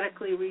for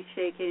radically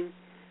reshaping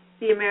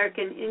the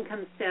American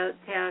income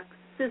tax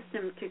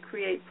system to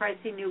create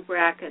pricey new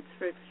brackets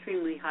for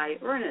extremely high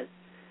earners.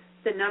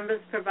 The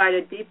numbers provide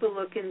a deeper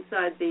look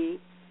inside the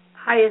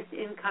highest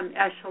income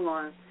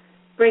echelon,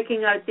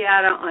 breaking out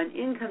data on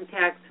income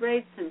tax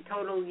rates and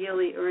total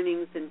yearly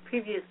earnings in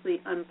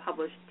previously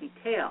unpublished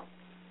detail.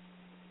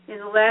 In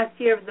the last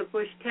year of the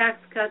Bush tax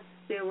cuts,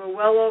 there were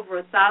well over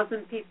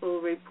 1,000 people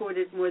who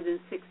reported more than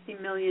 $60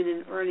 million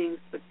in earnings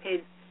but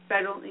paid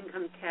federal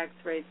income tax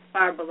rates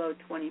far below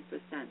 20%.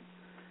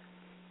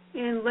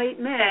 In late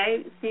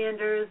May,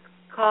 Sanders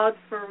called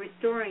for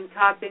restoring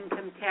top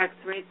income tax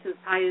rates as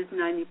high as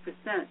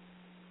 90%.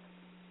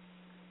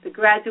 The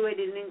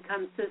graduated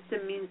income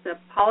system means that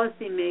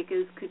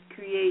policymakers could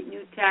create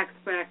new tax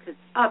brackets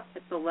up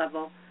at the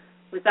level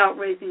without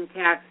raising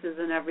taxes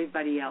on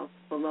everybody else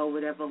below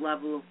whatever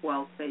level of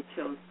wealth they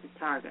chose to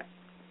target.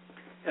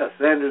 Yeah,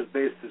 Sanders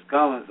based his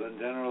comments on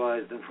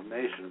generalized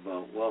information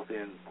about wealth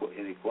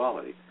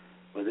inequality,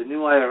 but the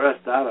new IRS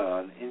data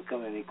on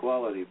income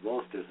inequality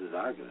bolsters his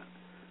argument.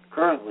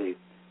 Currently,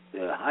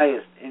 the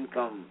highest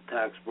income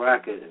tax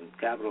bracket and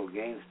capital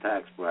gains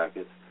tax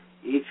brackets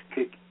each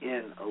kick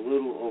in a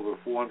little over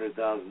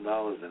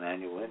 $400,000 in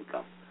annual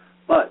income.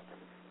 But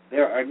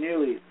there are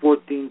nearly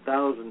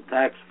 14,000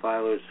 tax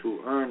filers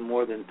who earn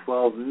more than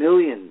 $12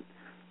 million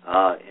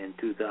in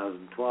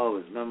 2012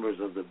 as members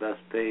of the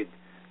best paid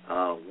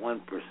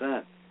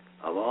 1%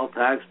 of all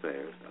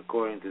taxpayers,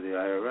 according to the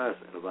IRS,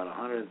 at about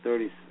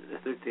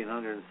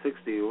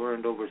 1,360 who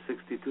earned over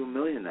 $62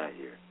 million that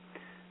year.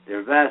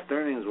 Their vast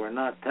earnings were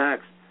not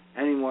taxed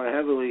any more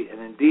heavily,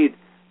 and indeed,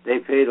 they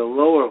paid a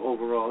lower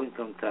overall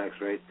income tax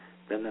rate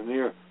than the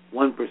mere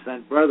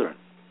 1% brethren,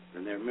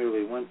 than their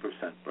merely 1%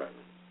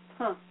 brethren.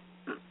 Huh.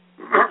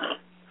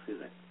 Excuse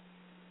me.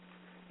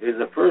 It is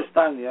the first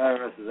time the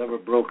IRS has ever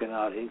broken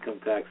out income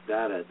tax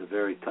data at the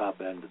very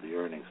top end of the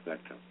earning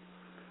spectrum.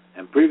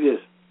 And previous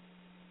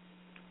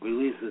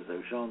releases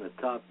have shown the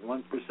top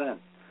 1% and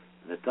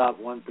the top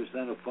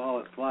 1% of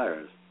filers,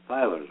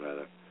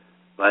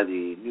 by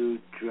the new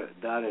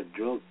data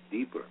drilled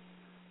deeper.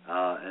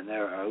 And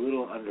there are a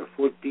little under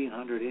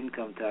 1,400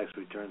 income tax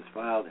returns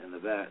filed in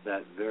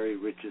that very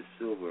richest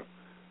sliver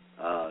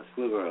of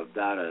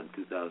data in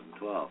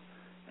 2012.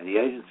 And the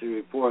agency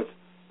reports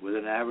with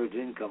an average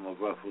income of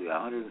roughly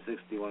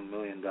 $161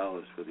 million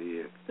for the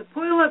year. The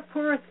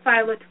poorest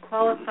filer to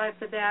qualify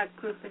for that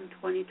group in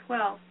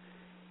 2012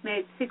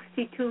 made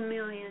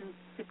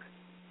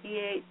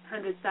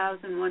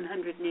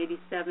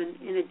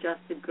 $62,068,187 in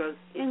adjusted gross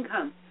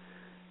income.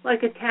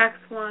 Like a tax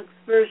wonks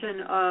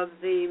version of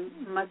the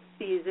must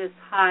be this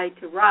high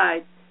to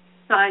ride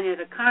sign at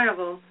a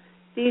carnival,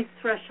 these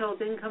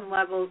threshold income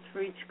levels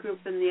for each group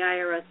in the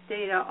IRS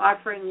data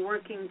offering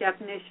working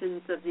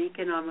definitions of the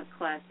economic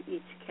class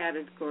each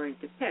category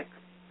depicts.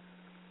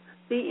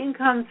 The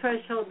income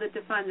threshold that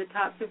defines the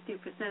top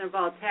 50% of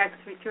all tax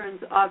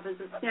returns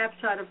offers a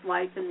snapshot of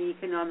life in the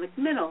economic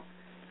middle,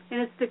 and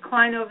its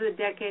decline over the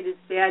decade is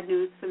bad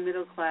news for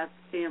middle-class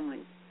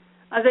families.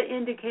 Other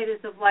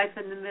indicators of life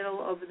in the middle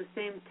over the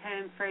same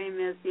time frame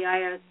as the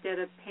IRS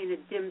data paint a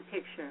dim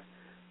picture.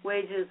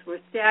 Wages were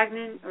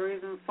stagnant or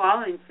even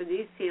falling for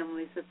these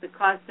families as the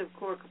cost of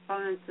core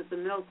components of the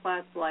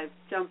middle-class life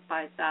jumped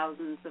by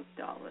thousands of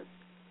dollars.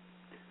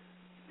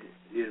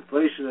 The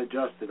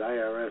inflation-adjusted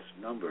IRS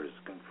numbers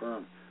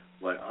confirm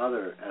what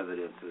other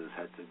evidences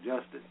had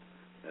suggested,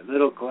 that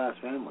middle-class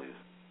families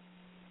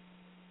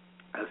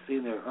have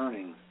seen their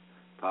earnings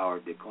power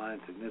decline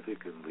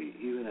significantly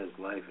even as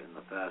life in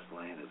the fast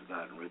lane has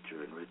gotten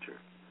richer and richer.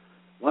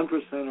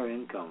 1%er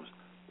incomes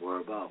were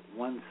about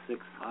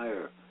 1/6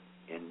 higher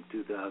in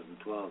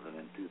 2012 than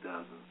in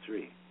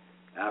 2003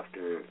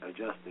 after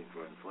adjusting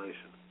for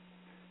inflation.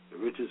 The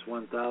richest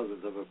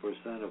 1,000th of a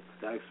percent of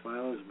tax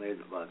filers made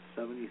about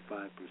 75%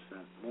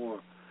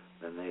 more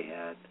than they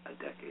had a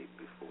decade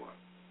before.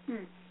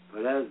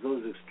 But as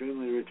those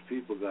extremely rich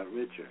people got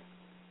richer,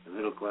 the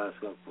middle class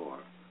got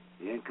poorer.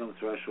 The income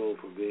threshold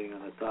for being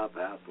on the top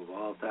half of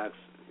all tax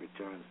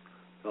returns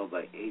fell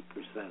by 8%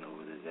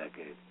 over the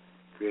decade,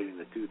 creating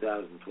the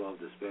 2012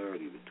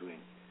 disparity between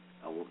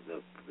the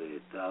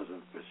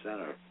 1,000th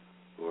percenter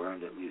who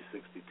earned at least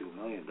 $62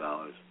 million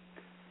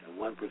and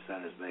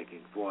 1% is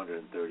making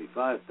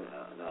 $435,000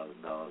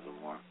 or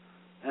more,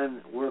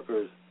 and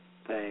workers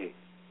paying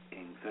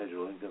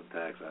federal income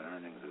tax on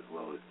earnings as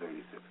low as $36,000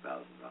 a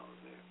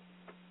year.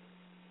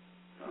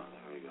 Oh,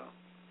 there we go.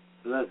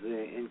 So that's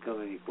the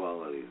income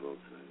inequality,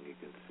 folks, and you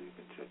can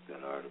check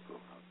that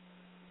article out.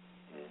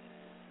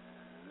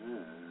 And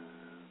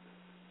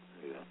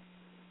there you go.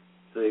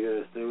 So you got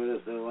to stay with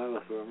us there, Lila,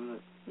 for a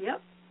minute?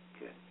 Yep.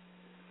 Okay.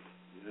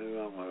 You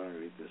know, I'm going to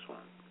read this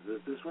one.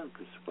 This one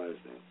could surprise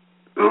me.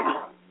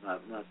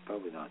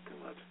 Probably not too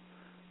much.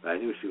 But I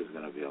knew she was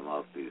going to be a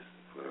mouthpiece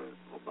for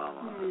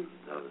Obama. And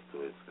that was the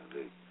way it's going to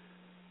be.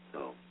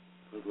 So,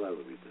 we're glad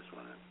to read this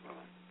one in.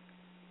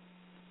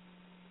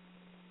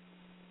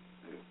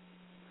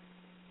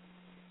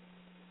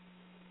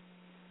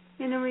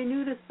 In a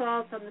renewed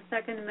assault on the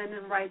Second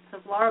Amendment rights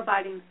of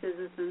law-abiding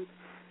citizens,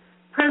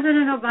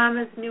 President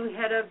Obama's new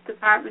head of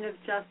Department of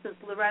Justice,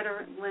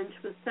 Loretta Lynch,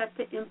 was set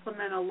to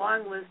implement a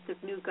long list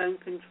of new gun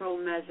control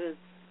measures,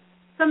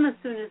 some as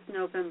soon as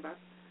November.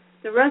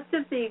 The rest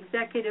of the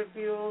executive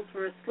rules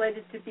were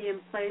slated to be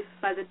in place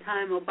by the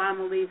time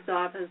Obama leaves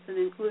office and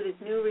included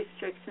new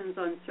restrictions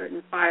on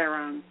certain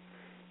firearms,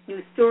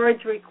 new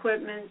storage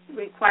requirements,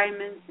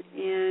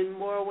 and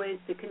more ways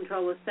to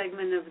control a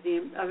segment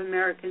of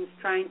Americans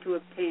trying to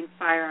obtain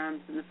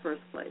firearms in the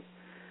first place.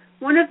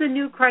 One of the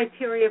new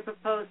criteria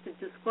proposed to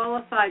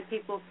disqualify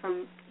people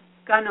from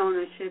gun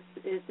ownership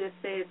is if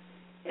they've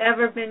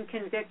ever been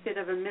convicted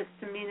of a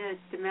misdemeanor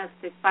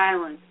domestic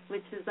violence,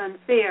 which is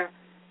unfair,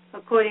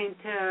 according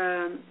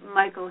to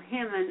Michael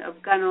Hammond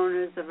of Gun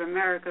Owners of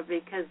America,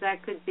 because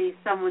that could be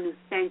someone who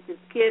spanked his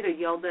kid or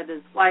yelled at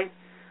his wife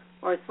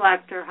or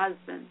slapped her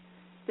husband.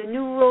 The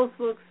new rules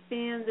will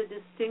expand the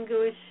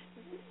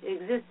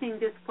existing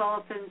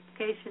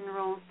disqualification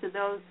rules to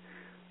those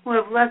who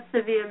have less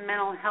severe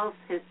mental health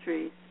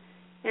histories,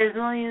 as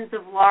millions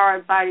of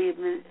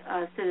law-abiding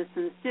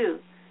citizens do.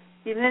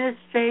 The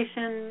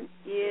administration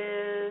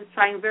is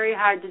trying very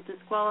hard to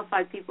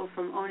disqualify people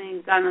from owning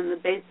a gun on the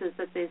basis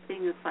that they're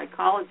seeing a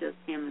psychologist,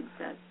 Hammond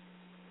said.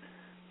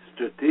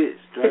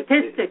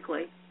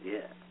 Statistically.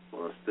 Yeah.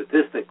 Well,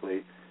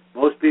 statistically,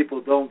 most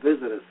people don't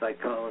visit a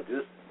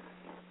psychologist.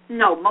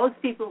 No, most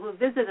people who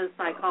visit a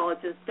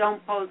psychologist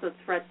don't pose a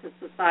threat to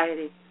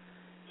society.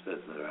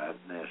 Says the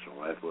National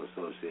Rifle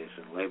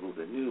Association labeled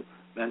the new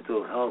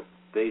mental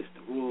health-based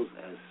rules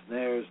as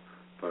snares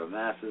for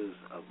masses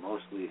of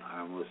mostly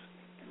harmless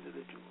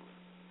individuals.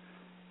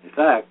 In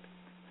fact,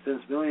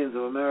 since millions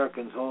of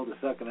Americans hold the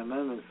Second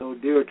Amendment so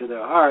dear to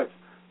their hearts,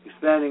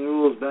 expanding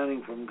rules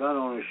banning from gun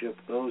ownership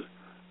those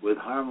with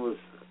harmless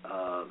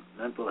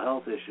mental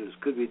health issues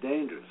could be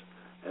dangerous,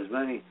 as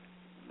many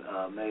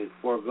may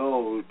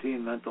forego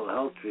routine mental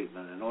health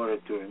treatment in order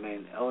to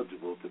remain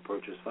eligible to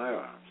purchase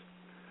firearms.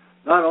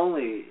 Not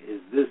only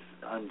is this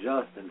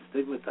unjust and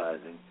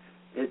stigmatizing,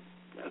 it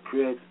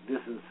creates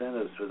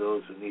disincentives for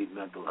those who need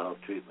mental health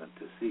treatment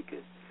to seek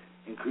it,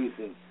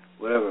 increasing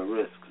whatever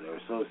risks are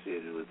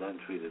associated with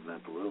untreated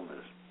mental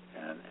illness,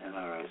 an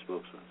NRI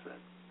spokesman said.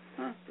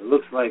 It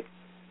looks like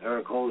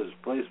Eric Holder's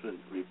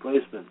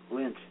replacement,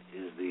 Lynch,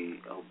 is the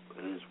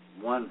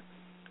one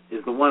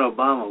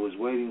Obama was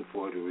waiting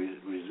for to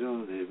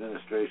resume the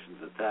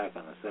administration's attack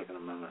on the Second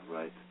Amendment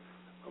rights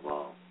of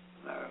all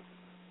Americans.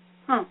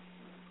 Huh.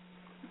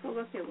 So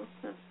look here, what's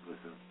this?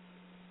 Listen.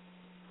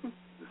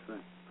 This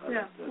thing.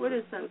 Yeah, what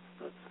is that?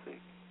 That's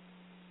fake.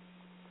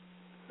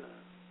 It's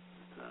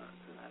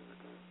an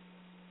advertisement.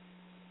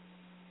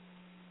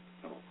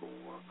 Chemical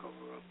war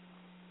cover-up.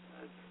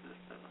 That's this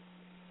thing.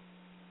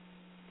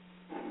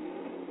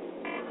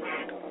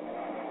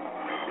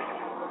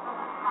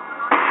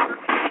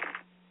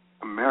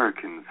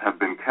 Americans have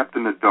been kept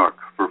in the dark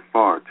for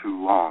far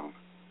too long.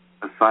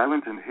 A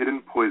silent and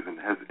hidden poison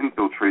has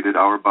infiltrated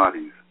our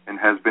bodies and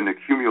has been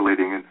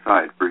accumulating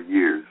inside for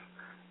years,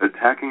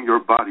 attacking your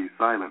body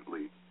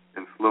silently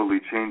and slowly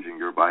changing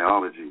your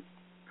biology.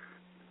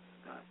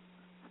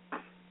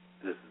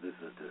 This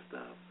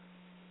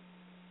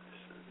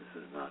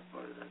is not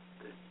part of that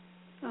thing.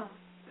 Oh.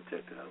 I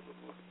checked it out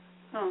before.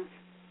 Oh.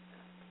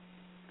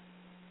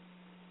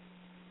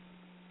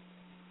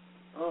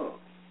 Oh.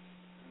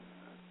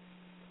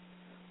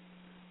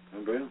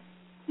 Remember him?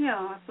 Yeah,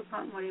 I've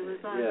forgotten what he was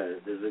on. Yeah,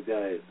 there's a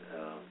guy,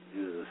 he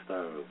was a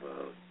star of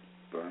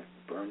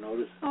Burn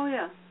Notice. Oh,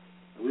 yeah.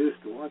 We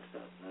used to watch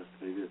that. That's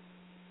pretty good.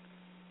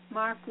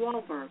 Mark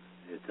Wahlberg.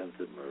 He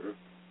attempted murder.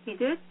 He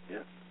did?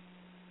 Yeah.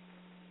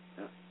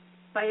 Yeah.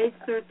 By age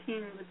 13,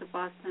 with the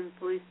Boston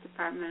Police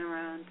Department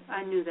around,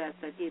 I knew that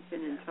he'd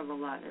been in trouble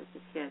a lot as a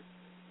kid.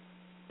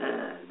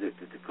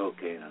 Addicted to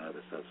cocaine and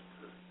other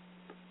substances.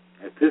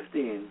 At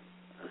 15,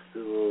 a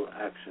civil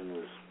action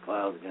was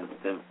filed against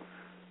him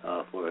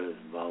for his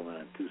involvement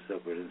in 2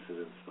 separate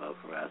incidents of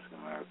harassing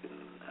American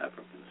and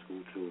African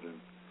school children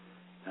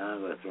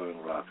and by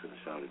throwing rocks and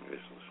shouting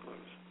racial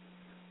slurs.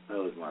 That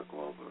was Mark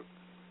Wahlberg.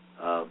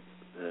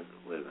 Then,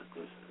 wait a minute,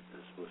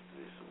 there's supposed to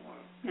be some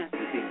more. Yes.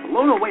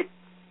 Blown away.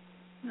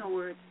 No,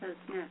 where it says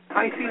next.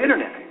 High-speed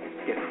internet.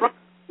 Get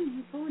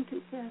You're going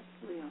too fast,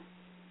 Leo.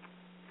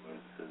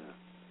 Where's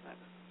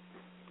next?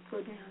 Go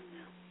down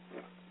now.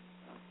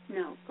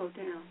 Here. No, go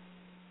down.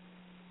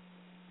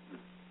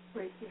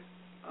 Right here.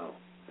 Oh,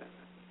 okay.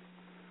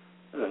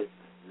 All right,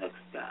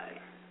 next guy.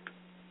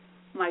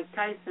 Mike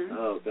Tyson.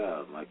 Oh,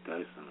 God, Mike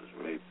Tyson was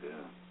raped,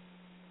 yeah.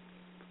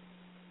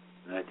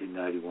 In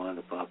 1991,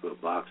 the popular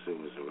boxer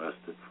was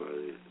arrested for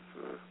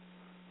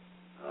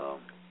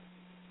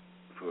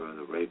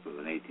the rape of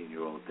an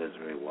 18-year-old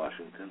Desiree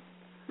Washington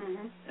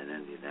in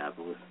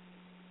Indianapolis.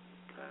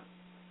 Okay.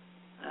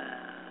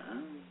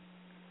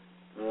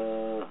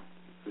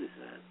 Pretty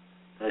sad.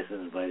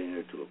 Tyson inviting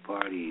her to a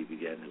party. He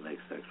began to make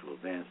sexual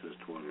advances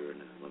toward her in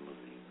his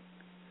limousine.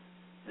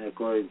 And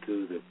according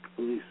to the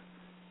police,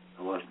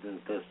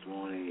 Washington's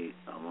testimony,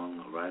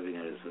 among arriving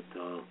at his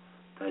hotel,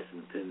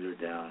 Tyson pinned her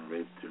down and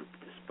raped her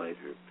despite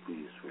her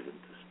pleas for him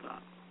to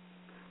stop.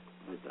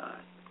 What a guy.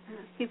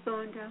 Keep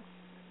going down.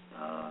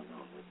 No,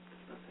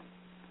 there's nothing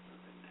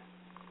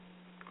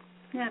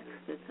there. Next,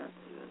 it's up.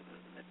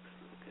 Next,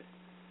 okay.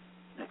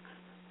 Next.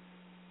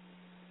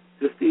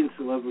 15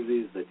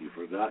 celebrities that you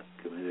forgot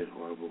committed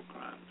horrible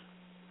crimes.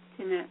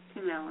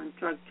 Tim Allen,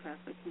 drug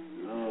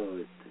trafficking.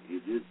 Oh, you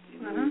did? You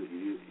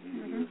knew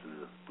he was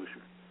a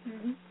pusher.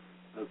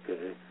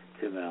 Okay.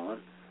 Tim Allen,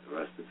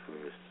 arrested for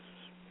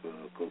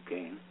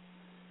cocaine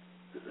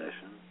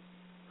possession,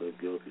 pled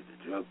guilty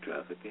to drug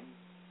trafficking,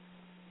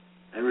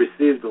 and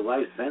received a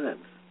life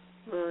sentence.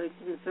 Well, he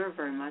didn't serve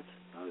very much.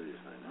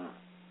 Obviously, no.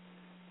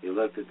 He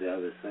elected to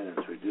have his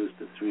sentence reduced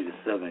to 3 to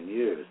 7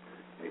 years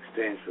in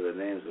exchange for the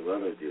names of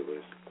other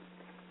dealers.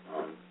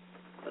 On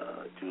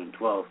June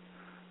 12,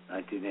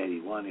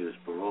 1981, he was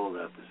paroled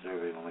after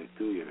serving only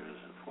 2 years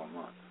and 4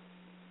 months.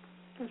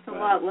 That's a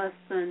lot less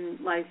than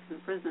life in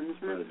prison,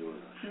 isn't it?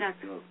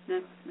 Next. I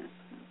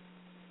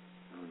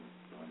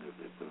wonder if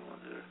they put him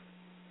under.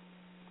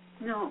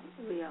 No,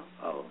 Leo.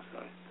 Oh,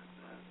 sorry.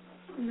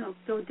 No,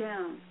 go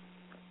down.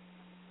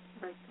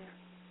 Right there.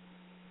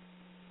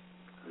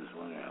 I was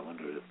wondering. I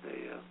wonder if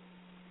they.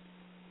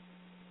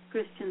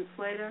 Christian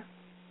Slater.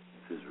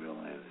 If his real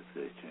name, if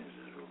they changed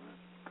his real name.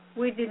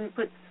 We didn't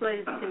put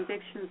Slater's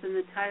convictions in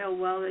the title.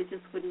 Well, they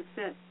just wouldn't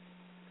fit.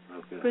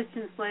 Okay.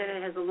 Christian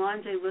Slater has a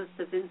laundry list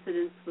of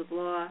incidents with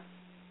law,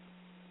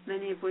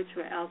 many of which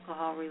were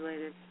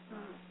alcohol-related.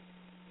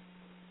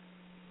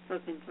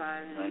 Drunk and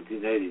driving.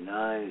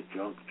 1989,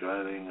 drunk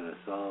driving and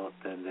assault,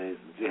 10 days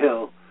in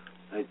jail.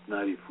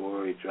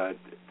 1994, he tried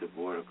to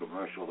board a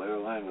commercial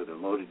airline with a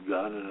loaded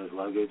gun in his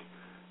luggage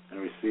and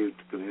received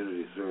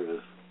community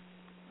service.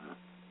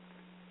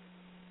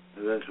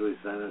 Eventually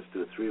sentenced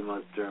to a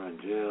 3-month term in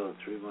jail and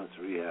 3 months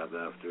rehab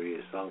after he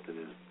assaulted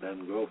his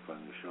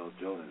then-girlfriend, Michelle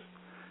Jonas,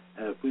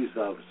 and a police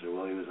officer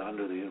while he was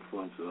under the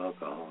influence of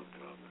alcohol and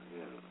drugs.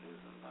 Yeah,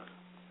 he's a mess.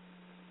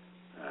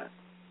 All right,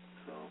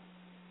 so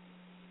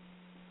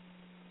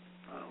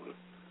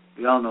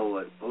we all know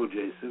what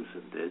O.J.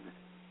 Simpson did.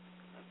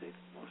 I think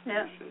most of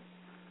you should.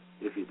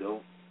 If you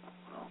don't,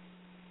 well,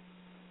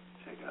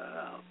 check it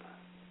out.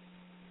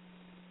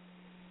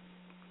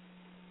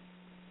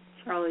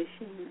 Charlie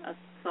Sheen,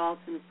 assault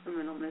and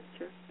criminal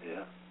mischief.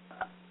 Yeah.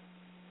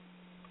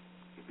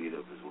 He beat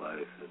up his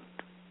wife and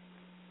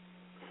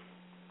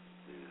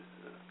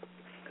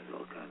has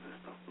all kinds of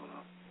stuff going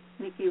on.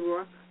 Mickey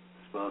Rourke.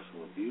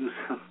 Spousal abuse.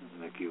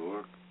 Mickey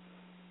Rourke.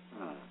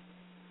 Oh.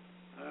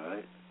 All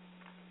right.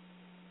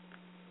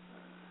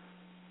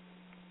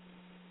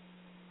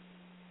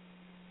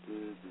 I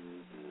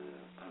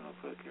don't know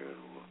if I care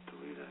to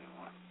read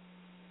anymore.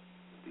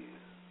 What do you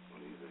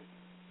think?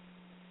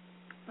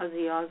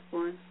 Ozzy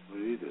Osbourne. What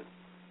do you do?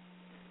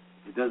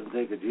 It doesn't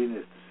take a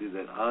genius to see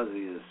that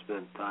Ozzy has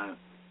spent time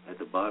at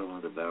the bottom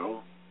of the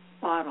barrel.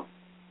 Bottle.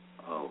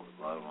 Oh,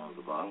 the bottom of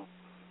the bottle.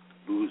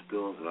 Booze,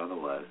 pills, and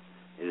otherwise.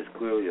 It has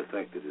clearly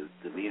affected his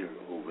demeanor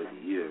over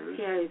the years.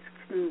 Yeah,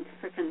 he's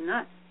freaking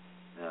nuts.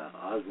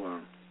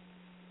 Osbourne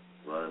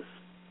was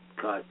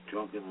caught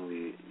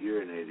drunkenly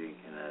urinating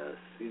in a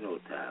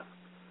cenotaph,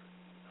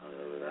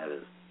 whatever that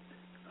is,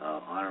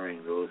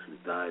 honoring those who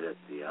died at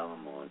the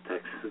Alamo in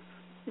Texas.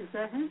 Is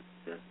that him?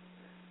 Yeah.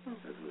 Oh.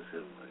 That was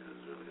him. It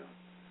was really young.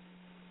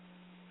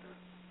 Yeah.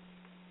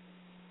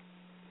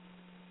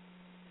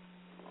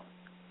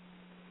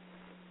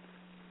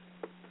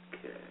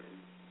 Okay.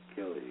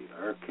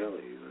 R.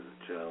 Kelly was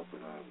a child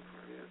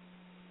pornographer, yeah.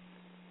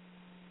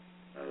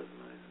 That was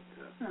amazing,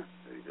 too. Huh.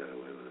 He got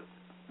away with it.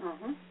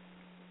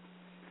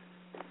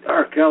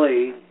 R.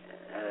 Kelly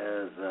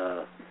has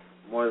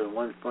more than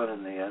one fun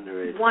in the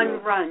underage. More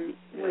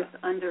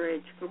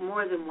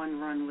than one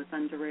run with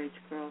underage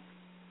girls.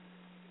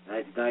 In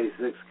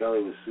 1996,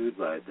 Kelly was sued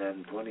by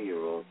then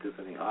 20-year-old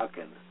Tiffany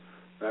Hawkins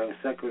having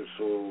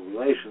sexual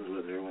relations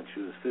with her when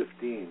she was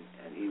 15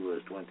 and he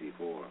was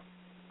 24.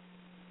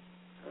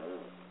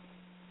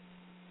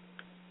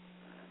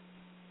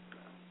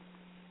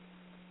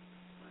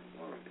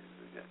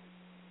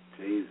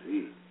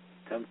 Jay-Z,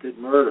 attempted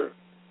murder.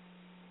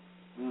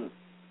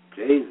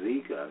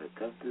 Jay-Z got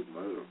attempted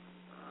murder.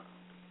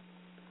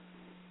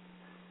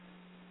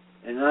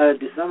 In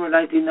December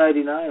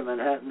 1999, a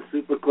Manhattan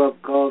super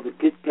club called the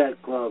Kit Kat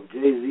Club,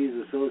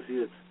 Jay-Z's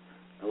associates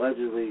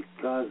allegedly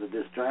caused a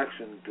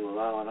distraction to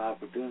allow an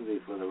opportunity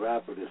for the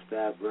rapper to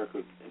stab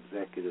record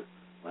executive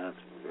Lance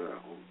Rivera.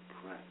 Holy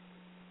crap.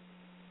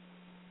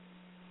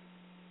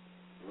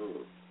 Oh, what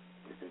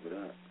do you think of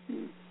that?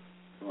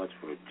 So much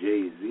for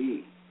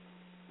Jay-Z.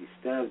 He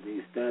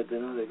stabbed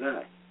another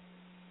guy.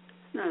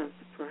 It's not a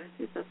surprise.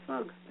 He's a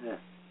thug. Yeah.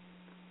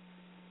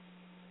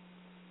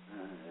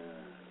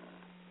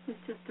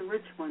 He's just a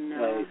rich one now.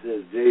 Yeah, he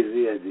says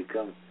Jay-Z had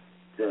become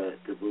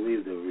to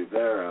believe that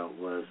Rivera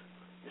was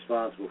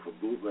responsible for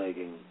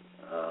bootlegging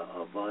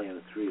of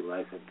Volume 3,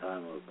 Life and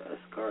Time of S.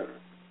 Carter.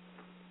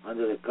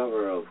 Under the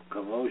cover of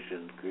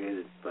commotion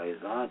created by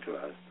his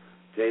entourage,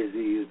 Jay-Z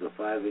used a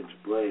 5-inch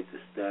blade to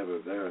stab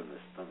Rivera in the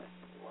stomach.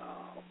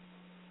 Wow.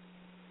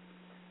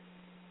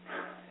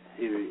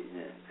 He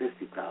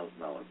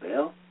 $50,000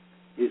 bail.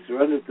 He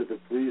surrendered to the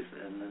police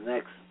and the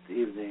next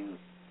evening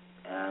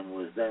and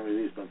was then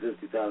released on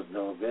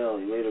 $50,000 bail.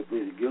 He later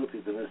pleaded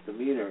guilty to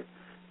misdemeanor,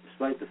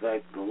 despite the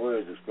fact that the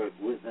lawyers expect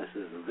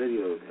witnesses and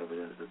video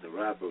evidence that the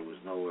rapper was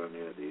nowhere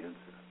near the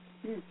incident.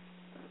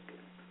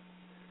 Okay.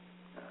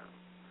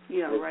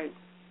 Yeah, right.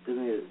 To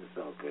me, it's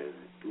all crazy.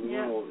 Do we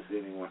want to see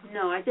any more?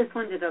 No, I just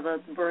wondered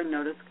about the burn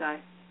notice guy.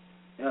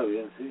 Yeah, we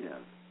didn't see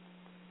him.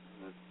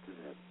 Let's do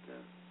that.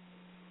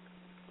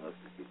 Let's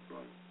keep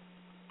going.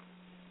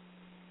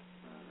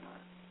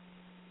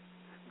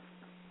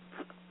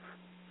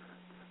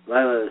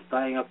 Lila is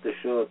tying up the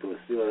show to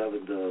see what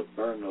happened to the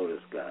burn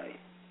notice guy.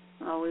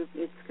 Oh,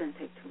 it's going to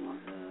take too long.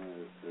 I'm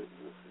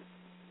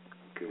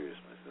curious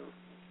myself.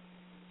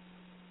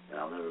 And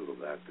I'll never go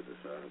back to this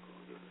article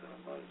because I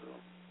might as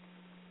well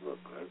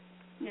look, right?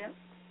 Yeah.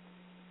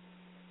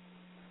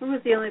 He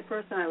was the only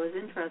person I was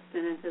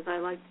interested in because I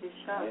liked his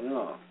show. I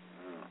know.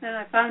 And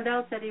I found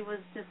out that he was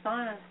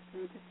dishonest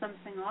and did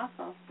something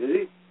awful. Did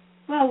he?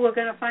 Well, we're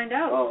going to find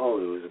out. Oh,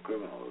 he was a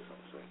criminal or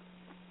something.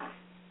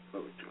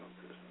 Probably drunk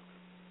or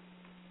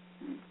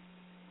something.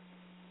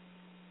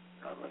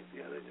 Not like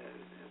the other guy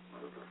who did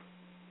murder.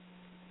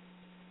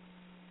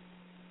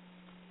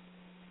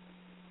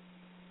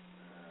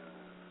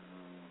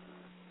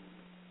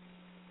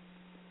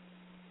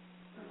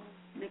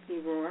 Mickey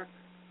Rourke.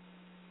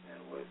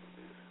 Yeah, wife of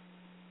his.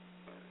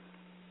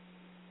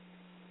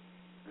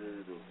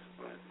 Don't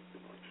surprise me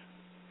too much.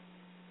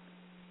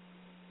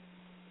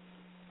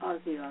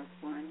 Ozzy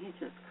Osbourne. He's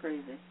just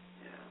crazy.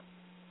 Yeah.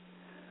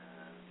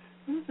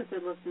 He was a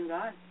good-looking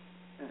guy.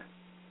 Yeah.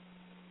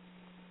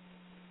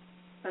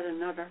 But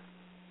another.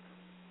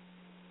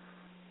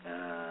 Yeah.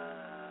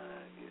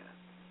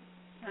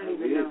 I don't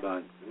even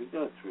know. We've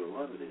gone through a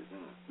lot of these,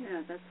 haven't we?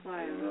 Yeah, that's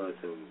why. I didn't realize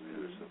how we've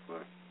made it so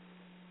far.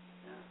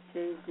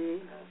 Jay-Z.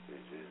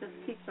 Just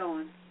keep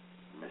going.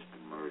 Mr.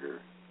 Murder.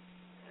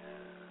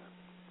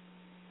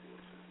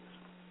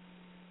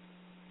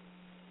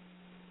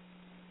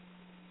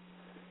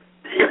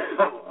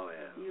 Oh,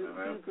 yeah.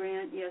 Hugh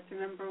Grant, yes.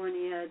 Remember when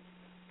he had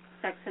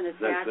sex in a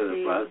Sex taxi? with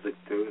a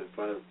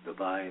prostitute.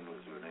 Divine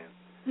was her name.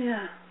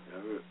 Yeah.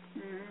 Remember?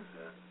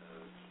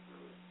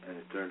 Mm-hmm. And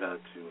it turned out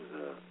she was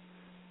a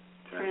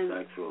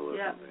transsexual or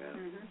something. Yeah.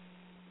 Mm-hmm.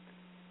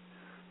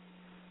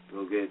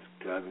 Bill Gates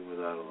driving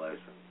without a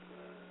license.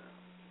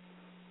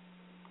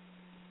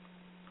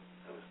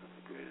 That was not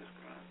the greatest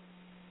crime.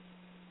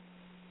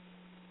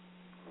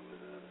 What was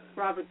that?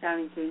 Robert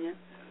Downey Jr. Yeah,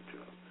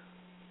 drugs.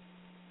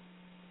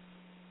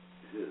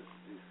 These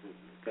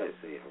guys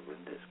say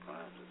horrendous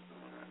crimes. There's no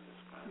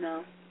horrendous crimes.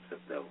 No.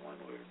 Except that one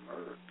where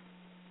murder.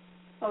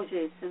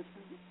 O.J.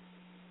 Simpson.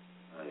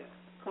 Oh, yeah.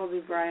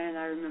 Kobe Bryant,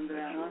 I remember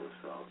that one.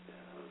 Sexual assault, yeah,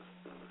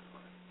 that was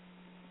funny.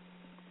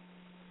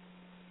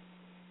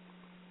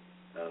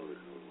 That was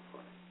a little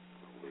funny.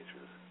 The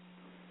waitress.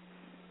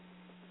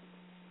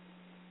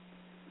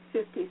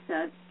 50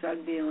 Cent,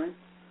 drug dealing.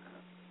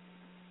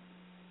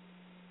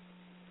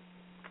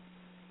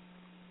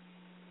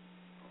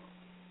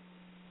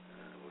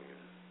 Where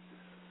is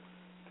this?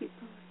 Keep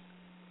going.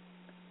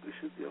 We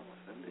should be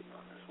almost ending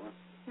on this one.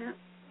 Yeah.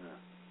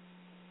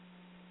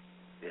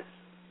 Yes.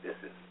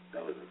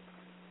 That was it.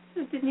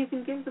 You didn't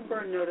even give the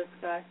burn notice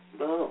guy.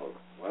 No.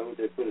 Why would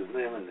they put his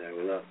name in there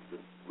without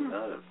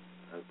it?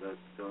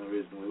 That's the only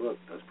reason we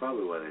looked. That's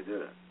probably why they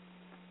did it.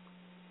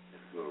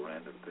 Just threw a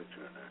random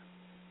picture in there.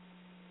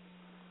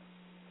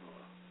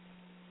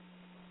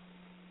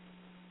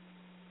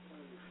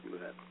 Let's see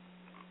what happens.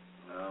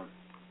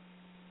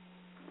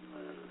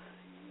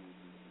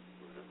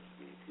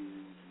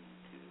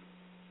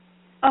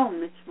 Oh,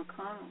 Mitch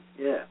McConnell.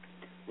 Yeah.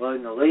 Well,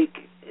 in the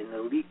leaked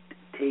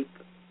tape,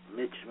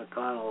 Mitch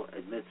McConnell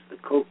admits the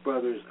Koch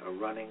brothers are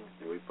running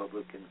the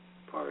Republican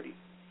Party.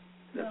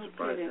 Does that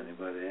surprise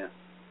anybody? Yeah.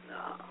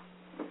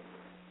 No.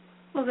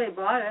 Well, they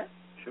bought it.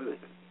 Sure they did.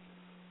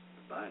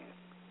 They're buying it.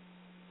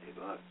 They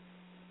bought it.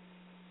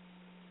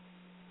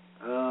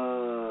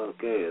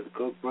 Okay, the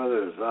Koch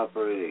brothers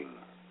operating.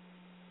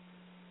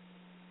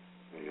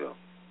 There you go.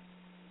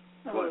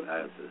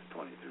 It says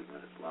 23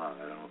 minutes long.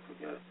 I don't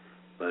forget it.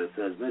 But it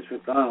says Mitch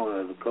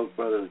McConnell of the Koch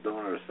brothers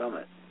donor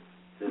summit.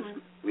 It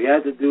says, we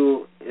had to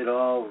do it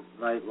all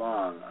night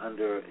long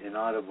under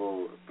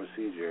inaudible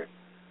procedure.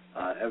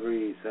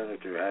 Every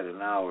senator had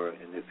an hour,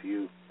 and if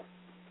you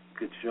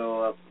could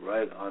show up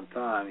right on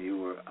time, you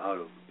were out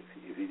of.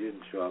 If you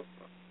didn't show up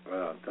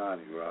right on time,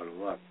 you were out of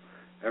luck.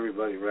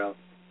 Everybody around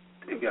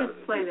together.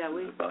 Let's play that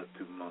week. About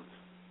 2 months.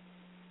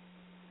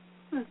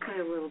 Let's play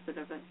a little bit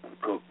of it.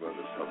 Koch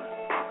brothers summit.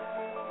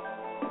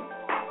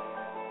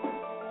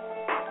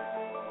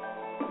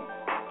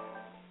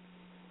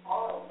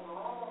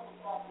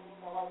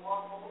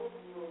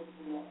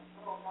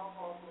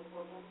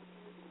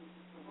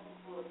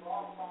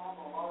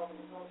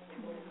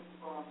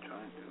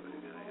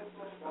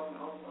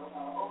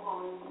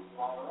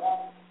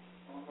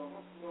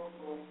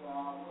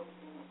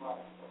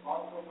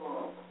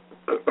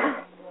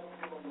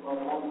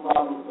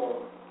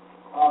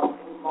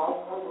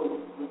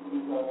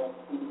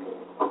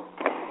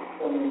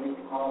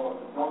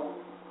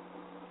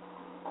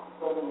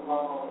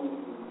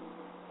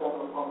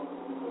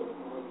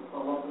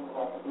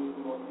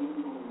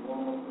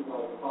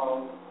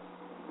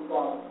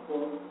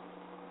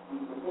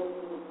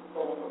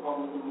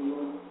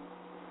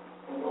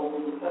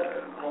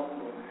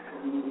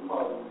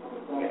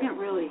 I can't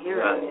really hear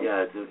it.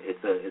 Yeah,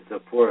 it's a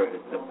poor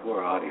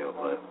audio,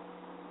 but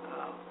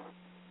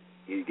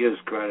he gives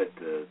credit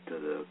to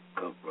the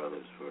Koch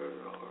brothers for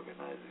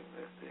organizing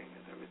this thing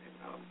and everything,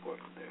 how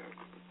important they are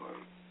to the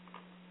party.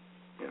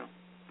 You know.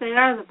 They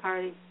are the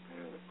party. They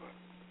are the party.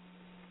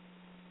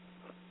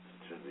 It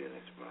shouldn't be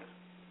any surprise.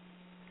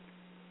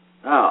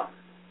 Now,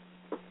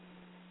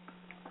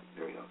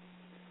 here we go.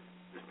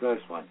 This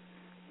first one.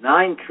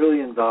 $9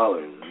 trillion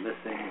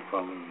missing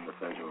from the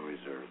Federal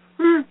Reserve.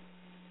 $9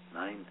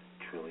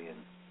 trillion.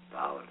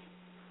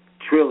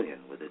 Trillion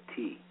with a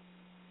T.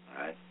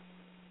 All right?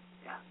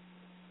 Yeah.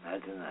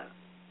 Imagine that.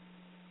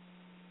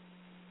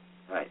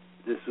 All right.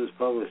 This was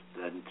published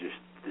on just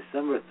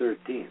December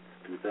 13th,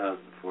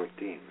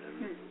 2014.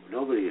 And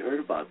nobody heard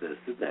about this,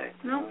 did they?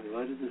 No.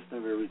 Why did this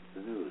never reach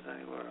the news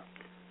anywhere?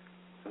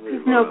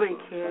 Nobody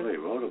cares. Somebody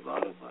wrote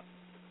about it, but...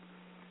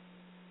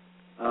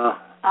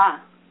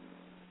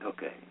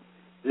 Okay.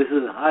 This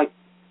is a high...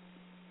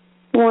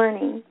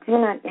 Warning, do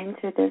not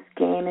enter this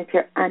game if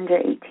you're under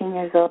 18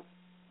 years old.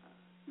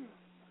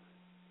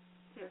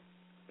 Here,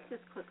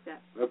 just click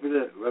that.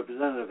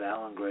 Representative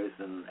Alan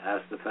Grayson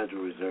asked the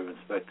Federal Reserve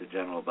Inspector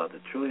General about the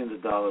trillions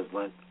of dollars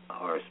lent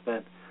or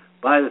spent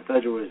by the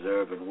Federal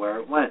Reserve and where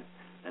it went,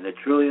 and the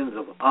trillions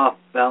of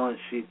off-balance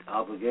sheet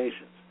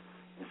obligations.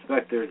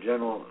 Inspector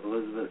General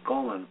Elizabeth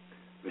Coleman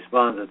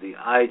responded that the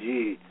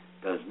IG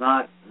does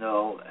not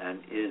know and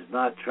is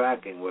not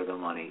tracking where the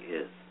money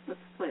is. Let's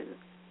play this.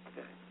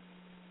 Okay.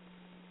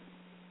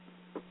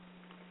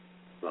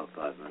 About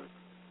 5 minutes.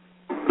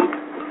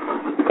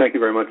 Thank you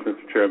very much,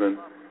 Mr. Chairman.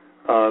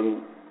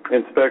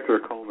 Inspector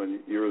Coleman,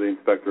 you're the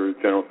Inspector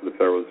General for the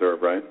Federal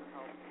Reserve, right?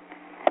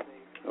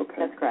 Okay.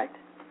 That's correct.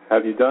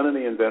 Have you done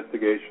any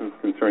investigations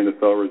concerning the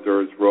Federal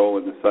Reserve's role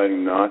in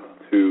deciding not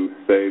to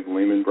save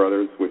Lehman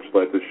Brothers, which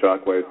led to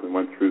shockwaves and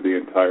went through the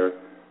entire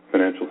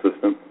financial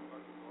system?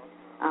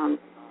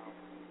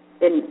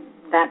 In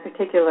that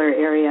particular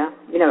area,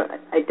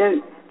 I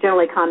don't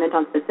generally comment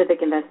on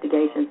specific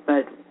investigations,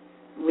 but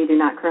we do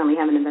not currently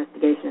have an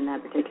investigation in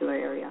that particular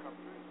area.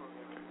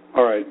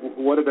 All right.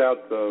 What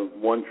about the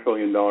 $1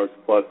 trillion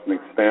plus an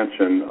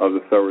expansion of the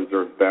Federal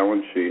Reserve's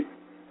balance sheet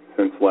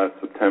since last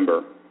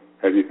September?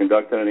 Have you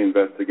conducted any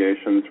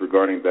investigations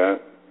regarding that?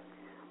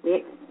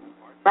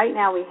 Right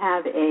now we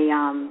have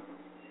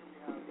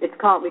we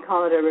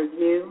call it a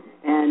review,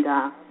 and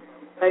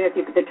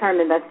the term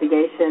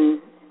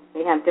investigation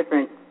may have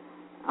different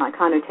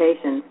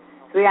connotations.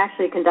 So we're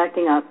actually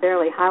conducting a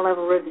fairly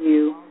high-level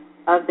review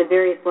of the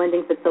various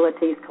lending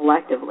facilities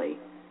collectively,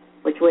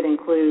 which would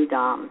include,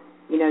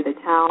 the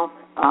TAL,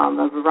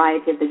 a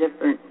variety of the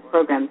different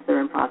programs that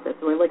are in process.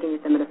 So we're looking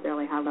at them at a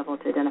fairly high level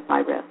to identify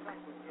risk.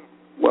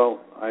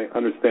 Well, I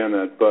understand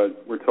that,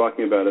 but we're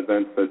talking about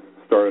events that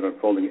started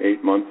unfolding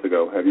 8 months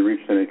ago. Have you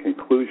reached any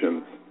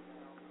conclusions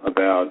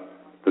about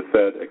the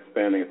Fed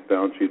expanding its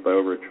balance sheet by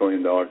over $1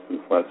 trillion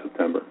since last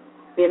September?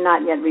 We have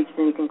not yet reached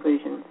any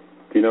conclusions.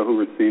 Do you know who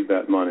received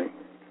that money?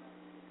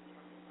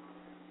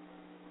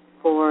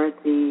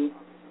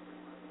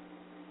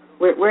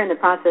 We're in the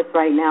process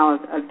right now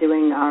of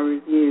doing our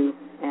review,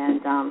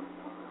 and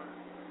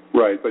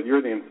right, but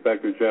you're the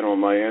Inspector General.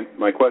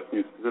 My question to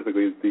you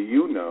specifically is, do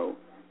you know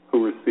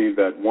who received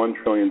that $1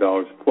 trillion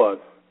plus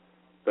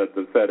that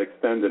the Fed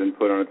extended and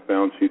put on its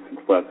balance sheet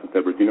since last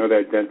September? Do you know the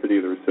identity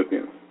of the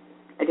recipients?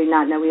 I do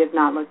not know. We have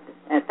not looked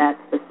at that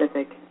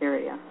specific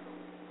area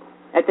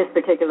at this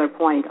particular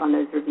point on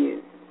those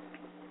reviews.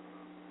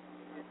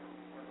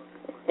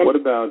 What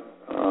about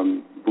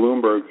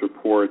Bloomberg's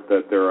report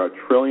that there are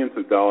trillions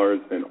of dollars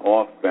in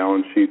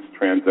off-balance sheet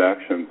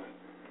transactions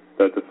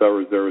that the Federal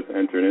Reserve has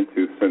entered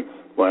into since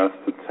last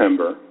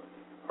September.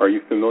 Are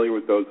you familiar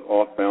with those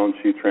off-balance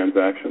sheet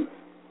transactions?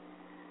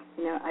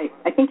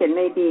 I think it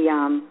may be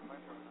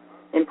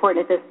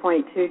important at this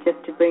point, too,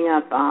 just to bring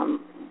up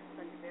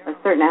a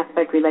certain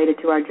aspect related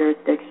to our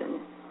jurisdiction.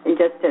 And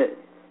just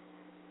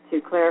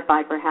to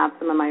clarify perhaps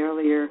some of my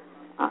earlier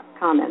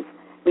comments,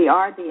 we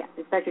are the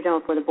Inspector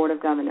General for the Board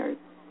of Governors,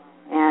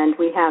 and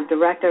we have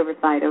direct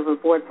oversight over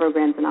board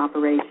programs and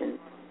operations,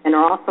 and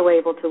are also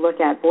able to look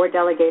at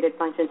board-delegated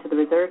functions to the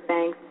Reserve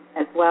Banks,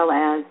 as well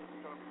as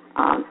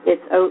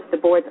the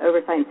board's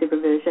oversight and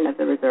supervision of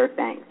the Reserve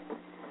Banks.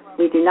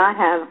 We do not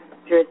have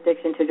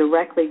jurisdiction to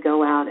directly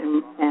go out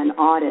and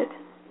audit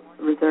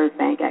Reserve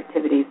Bank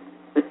activities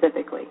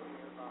specifically.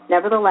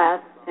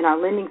 Nevertheless, in our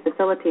lending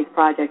facilities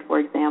project, for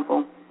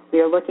example,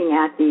 we are looking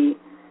at the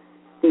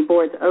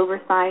board's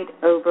oversight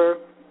over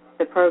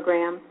the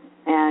program,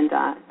 and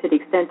to the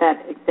extent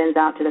that extends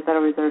out to the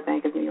Federal Reserve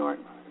Bank of New York.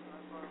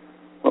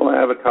 Well, I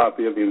have a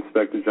copy of the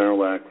Inspector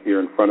General Act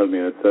here in front of me,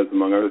 and it says,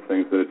 among other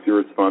things, that it's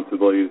your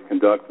responsibility to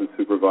conduct and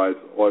supervise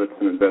audits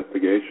and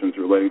investigations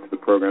relating to the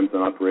programs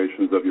and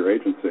operations of your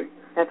agency.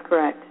 That's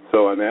correct.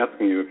 So I'm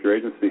asking you if your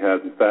agency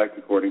has, in fact,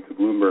 according to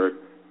Bloomberg,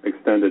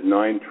 extended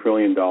 $9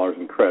 trillion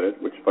in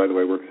credit, which, by the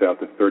way, works out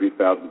to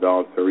 $30,000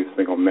 to every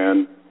single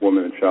man,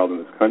 woman, and child in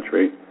this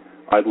country.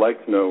 I'd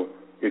like to know,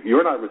 if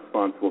you're not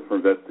responsible for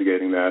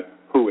investigating that,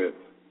 who is?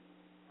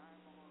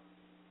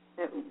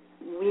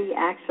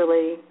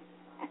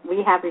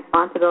 We have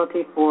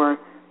responsibility for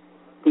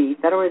the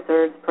Federal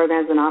Reserve's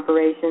programs and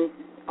operations,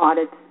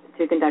 audits,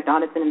 to conduct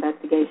audits and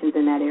investigations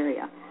in that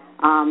area.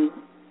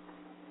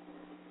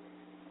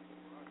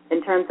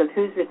 In terms of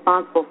who's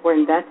responsible for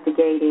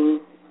investigating,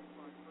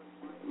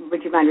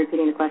 would you mind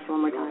repeating the question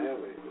one more time?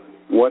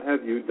 What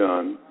have you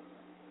done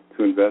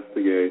to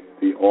investigate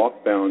the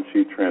off-balance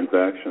sheet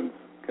transactions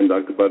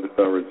conducted by the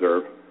Federal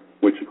Reserve,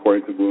 which,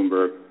 according to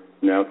Bloomberg,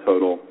 now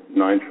total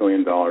 $9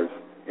 trillion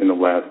in the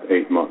last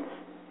 8 months?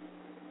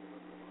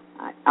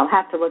 I'll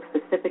have to look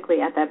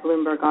specifically at that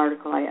Bloomberg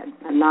article. I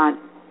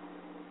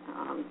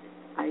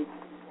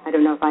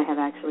don't know if I have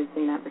actually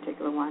seen that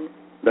particular one.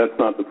 That's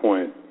not the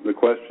point. The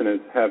question is,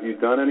 have you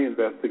done any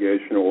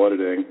investigation or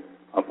auditing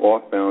of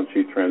off-balance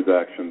sheet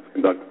transactions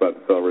conducted by the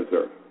Federal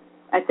Reserve?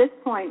 At this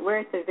point,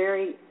 we're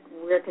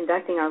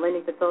conducting our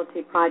lending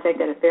facility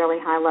project at a fairly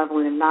high level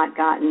and have not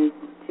gotten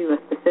to a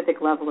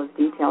specific level of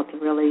detail to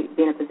really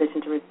be in a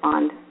position to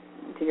respond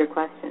to your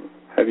question.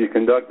 Have you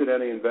conducted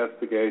any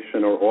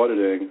investigation or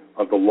auditing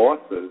of the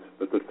losses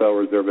that the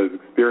Federal Reserve has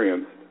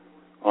experienced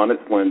on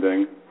its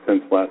lending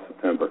since last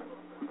September?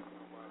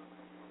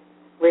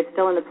 We're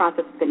still in the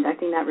process of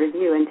conducting that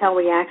review. Until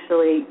we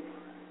actually,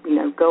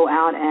 go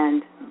out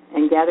and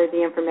gather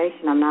the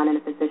information, I'm not in a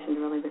position to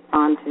really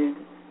respond to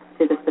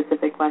the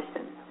specific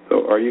question.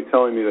 So are you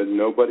telling me that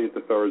nobody at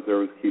the Federal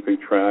Reserve is keeping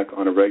track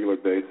on a regular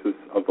basis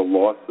of the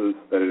losses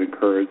that it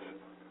incurs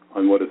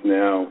on what is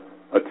now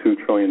a $2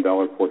 trillion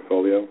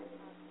portfolio?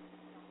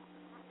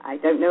 I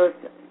don't know if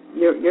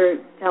you're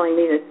telling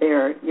me that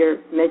you're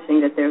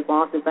mentioning that there's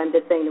losses. I'm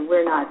just saying that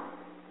we're not,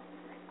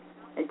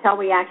 until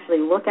we actually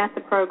look at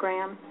the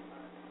program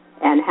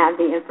and have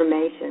the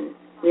information,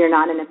 we are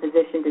not in a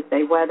position to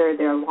say whether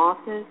there are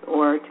losses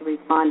or to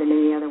respond in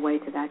any other way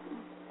to that.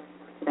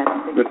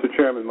 Mr.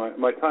 Chairman,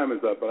 my time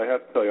is up, but I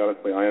have to tell you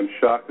honestly, I am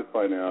shocked to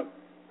find out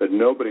that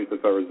nobody at the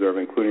Federal Reserve,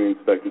 including the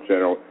Inspector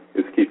General,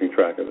 is keeping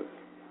track of this.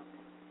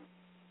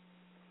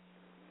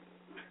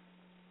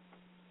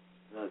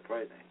 That's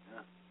frightening.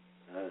 Huh?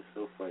 That is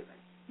so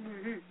frightening.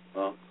 Mm-hmm.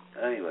 Well,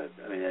 anyway,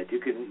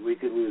 we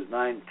could lose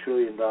 $9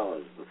 trillion.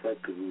 The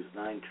Fed could lose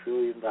 $9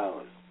 trillion,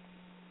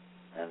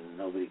 and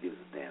nobody gives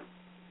a damn.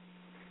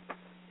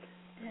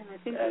 And I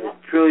think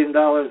 $1 trillion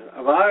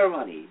of our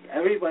money,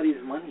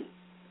 everybody's money.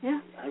 Yeah.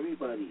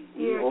 Everybody.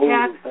 Your all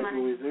tax the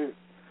Federal money. Reserve.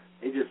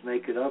 They just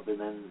make it up, and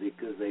then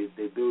because they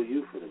bill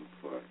you for it.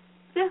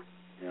 Yeah.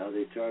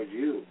 They charge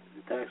you,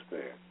 the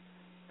taxpayer.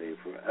 They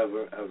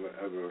forever in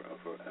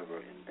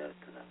debt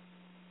to them.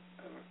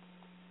 Ever.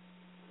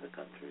 The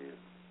country and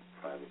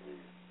privately.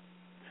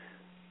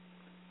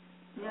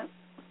 Yep.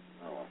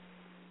 Oh well.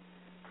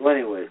 So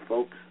anyway,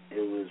 folks,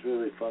 it was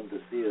really fun to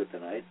see you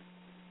tonight,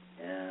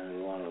 and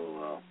we want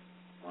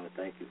to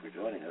thank you for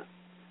joining us.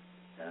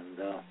 And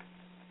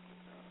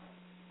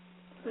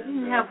we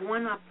didn't have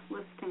one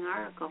uplifting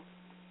article.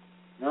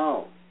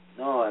 No,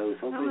 I was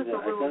hoping that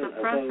was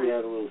I thought we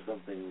had a little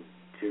something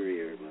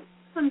cheerier, but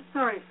I'm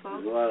sorry,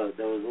 folks.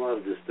 There was a lot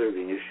of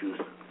disturbing issues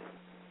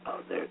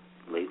out there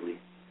lately.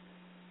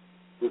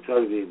 We'll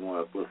try to be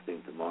more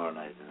uplifting tomorrow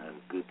night and have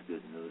good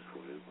news for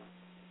you. But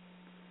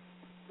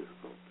it's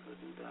difficult to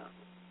do that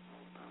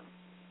all the time.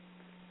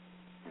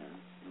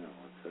 And 1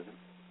 second.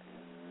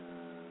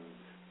 And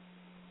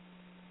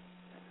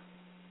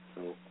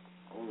so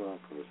hold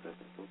on for a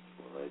second, folks,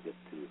 while I get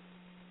to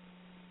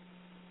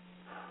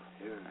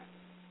here.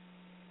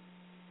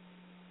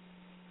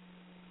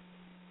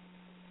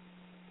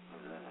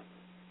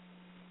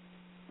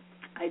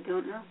 I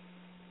don't know.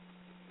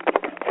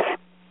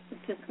 It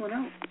just went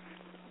out.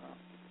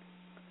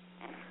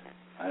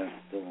 I'm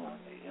still on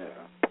the air.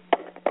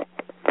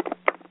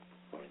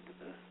 According to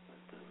this,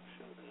 it doesn't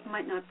show that. It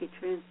might not be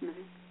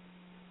transmitting.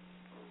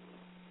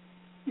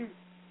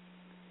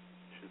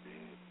 Should be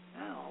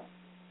now.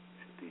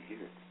 Should be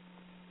here.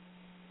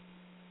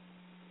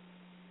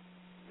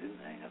 Didn't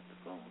hang up the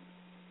phone.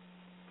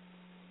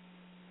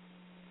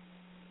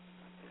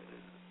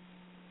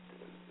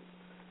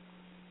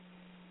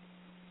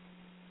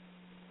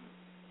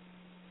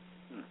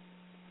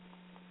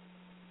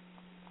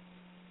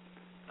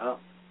 Oh,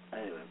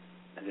 anyway,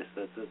 I guess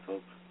that's it,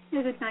 folks.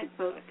 Yeah, good night,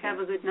 folks. Okay. Have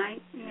a good night,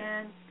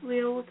 and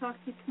Leo will talk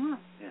to you tomorrow.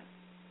 Yeah.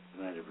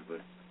 Good night,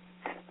 everybody.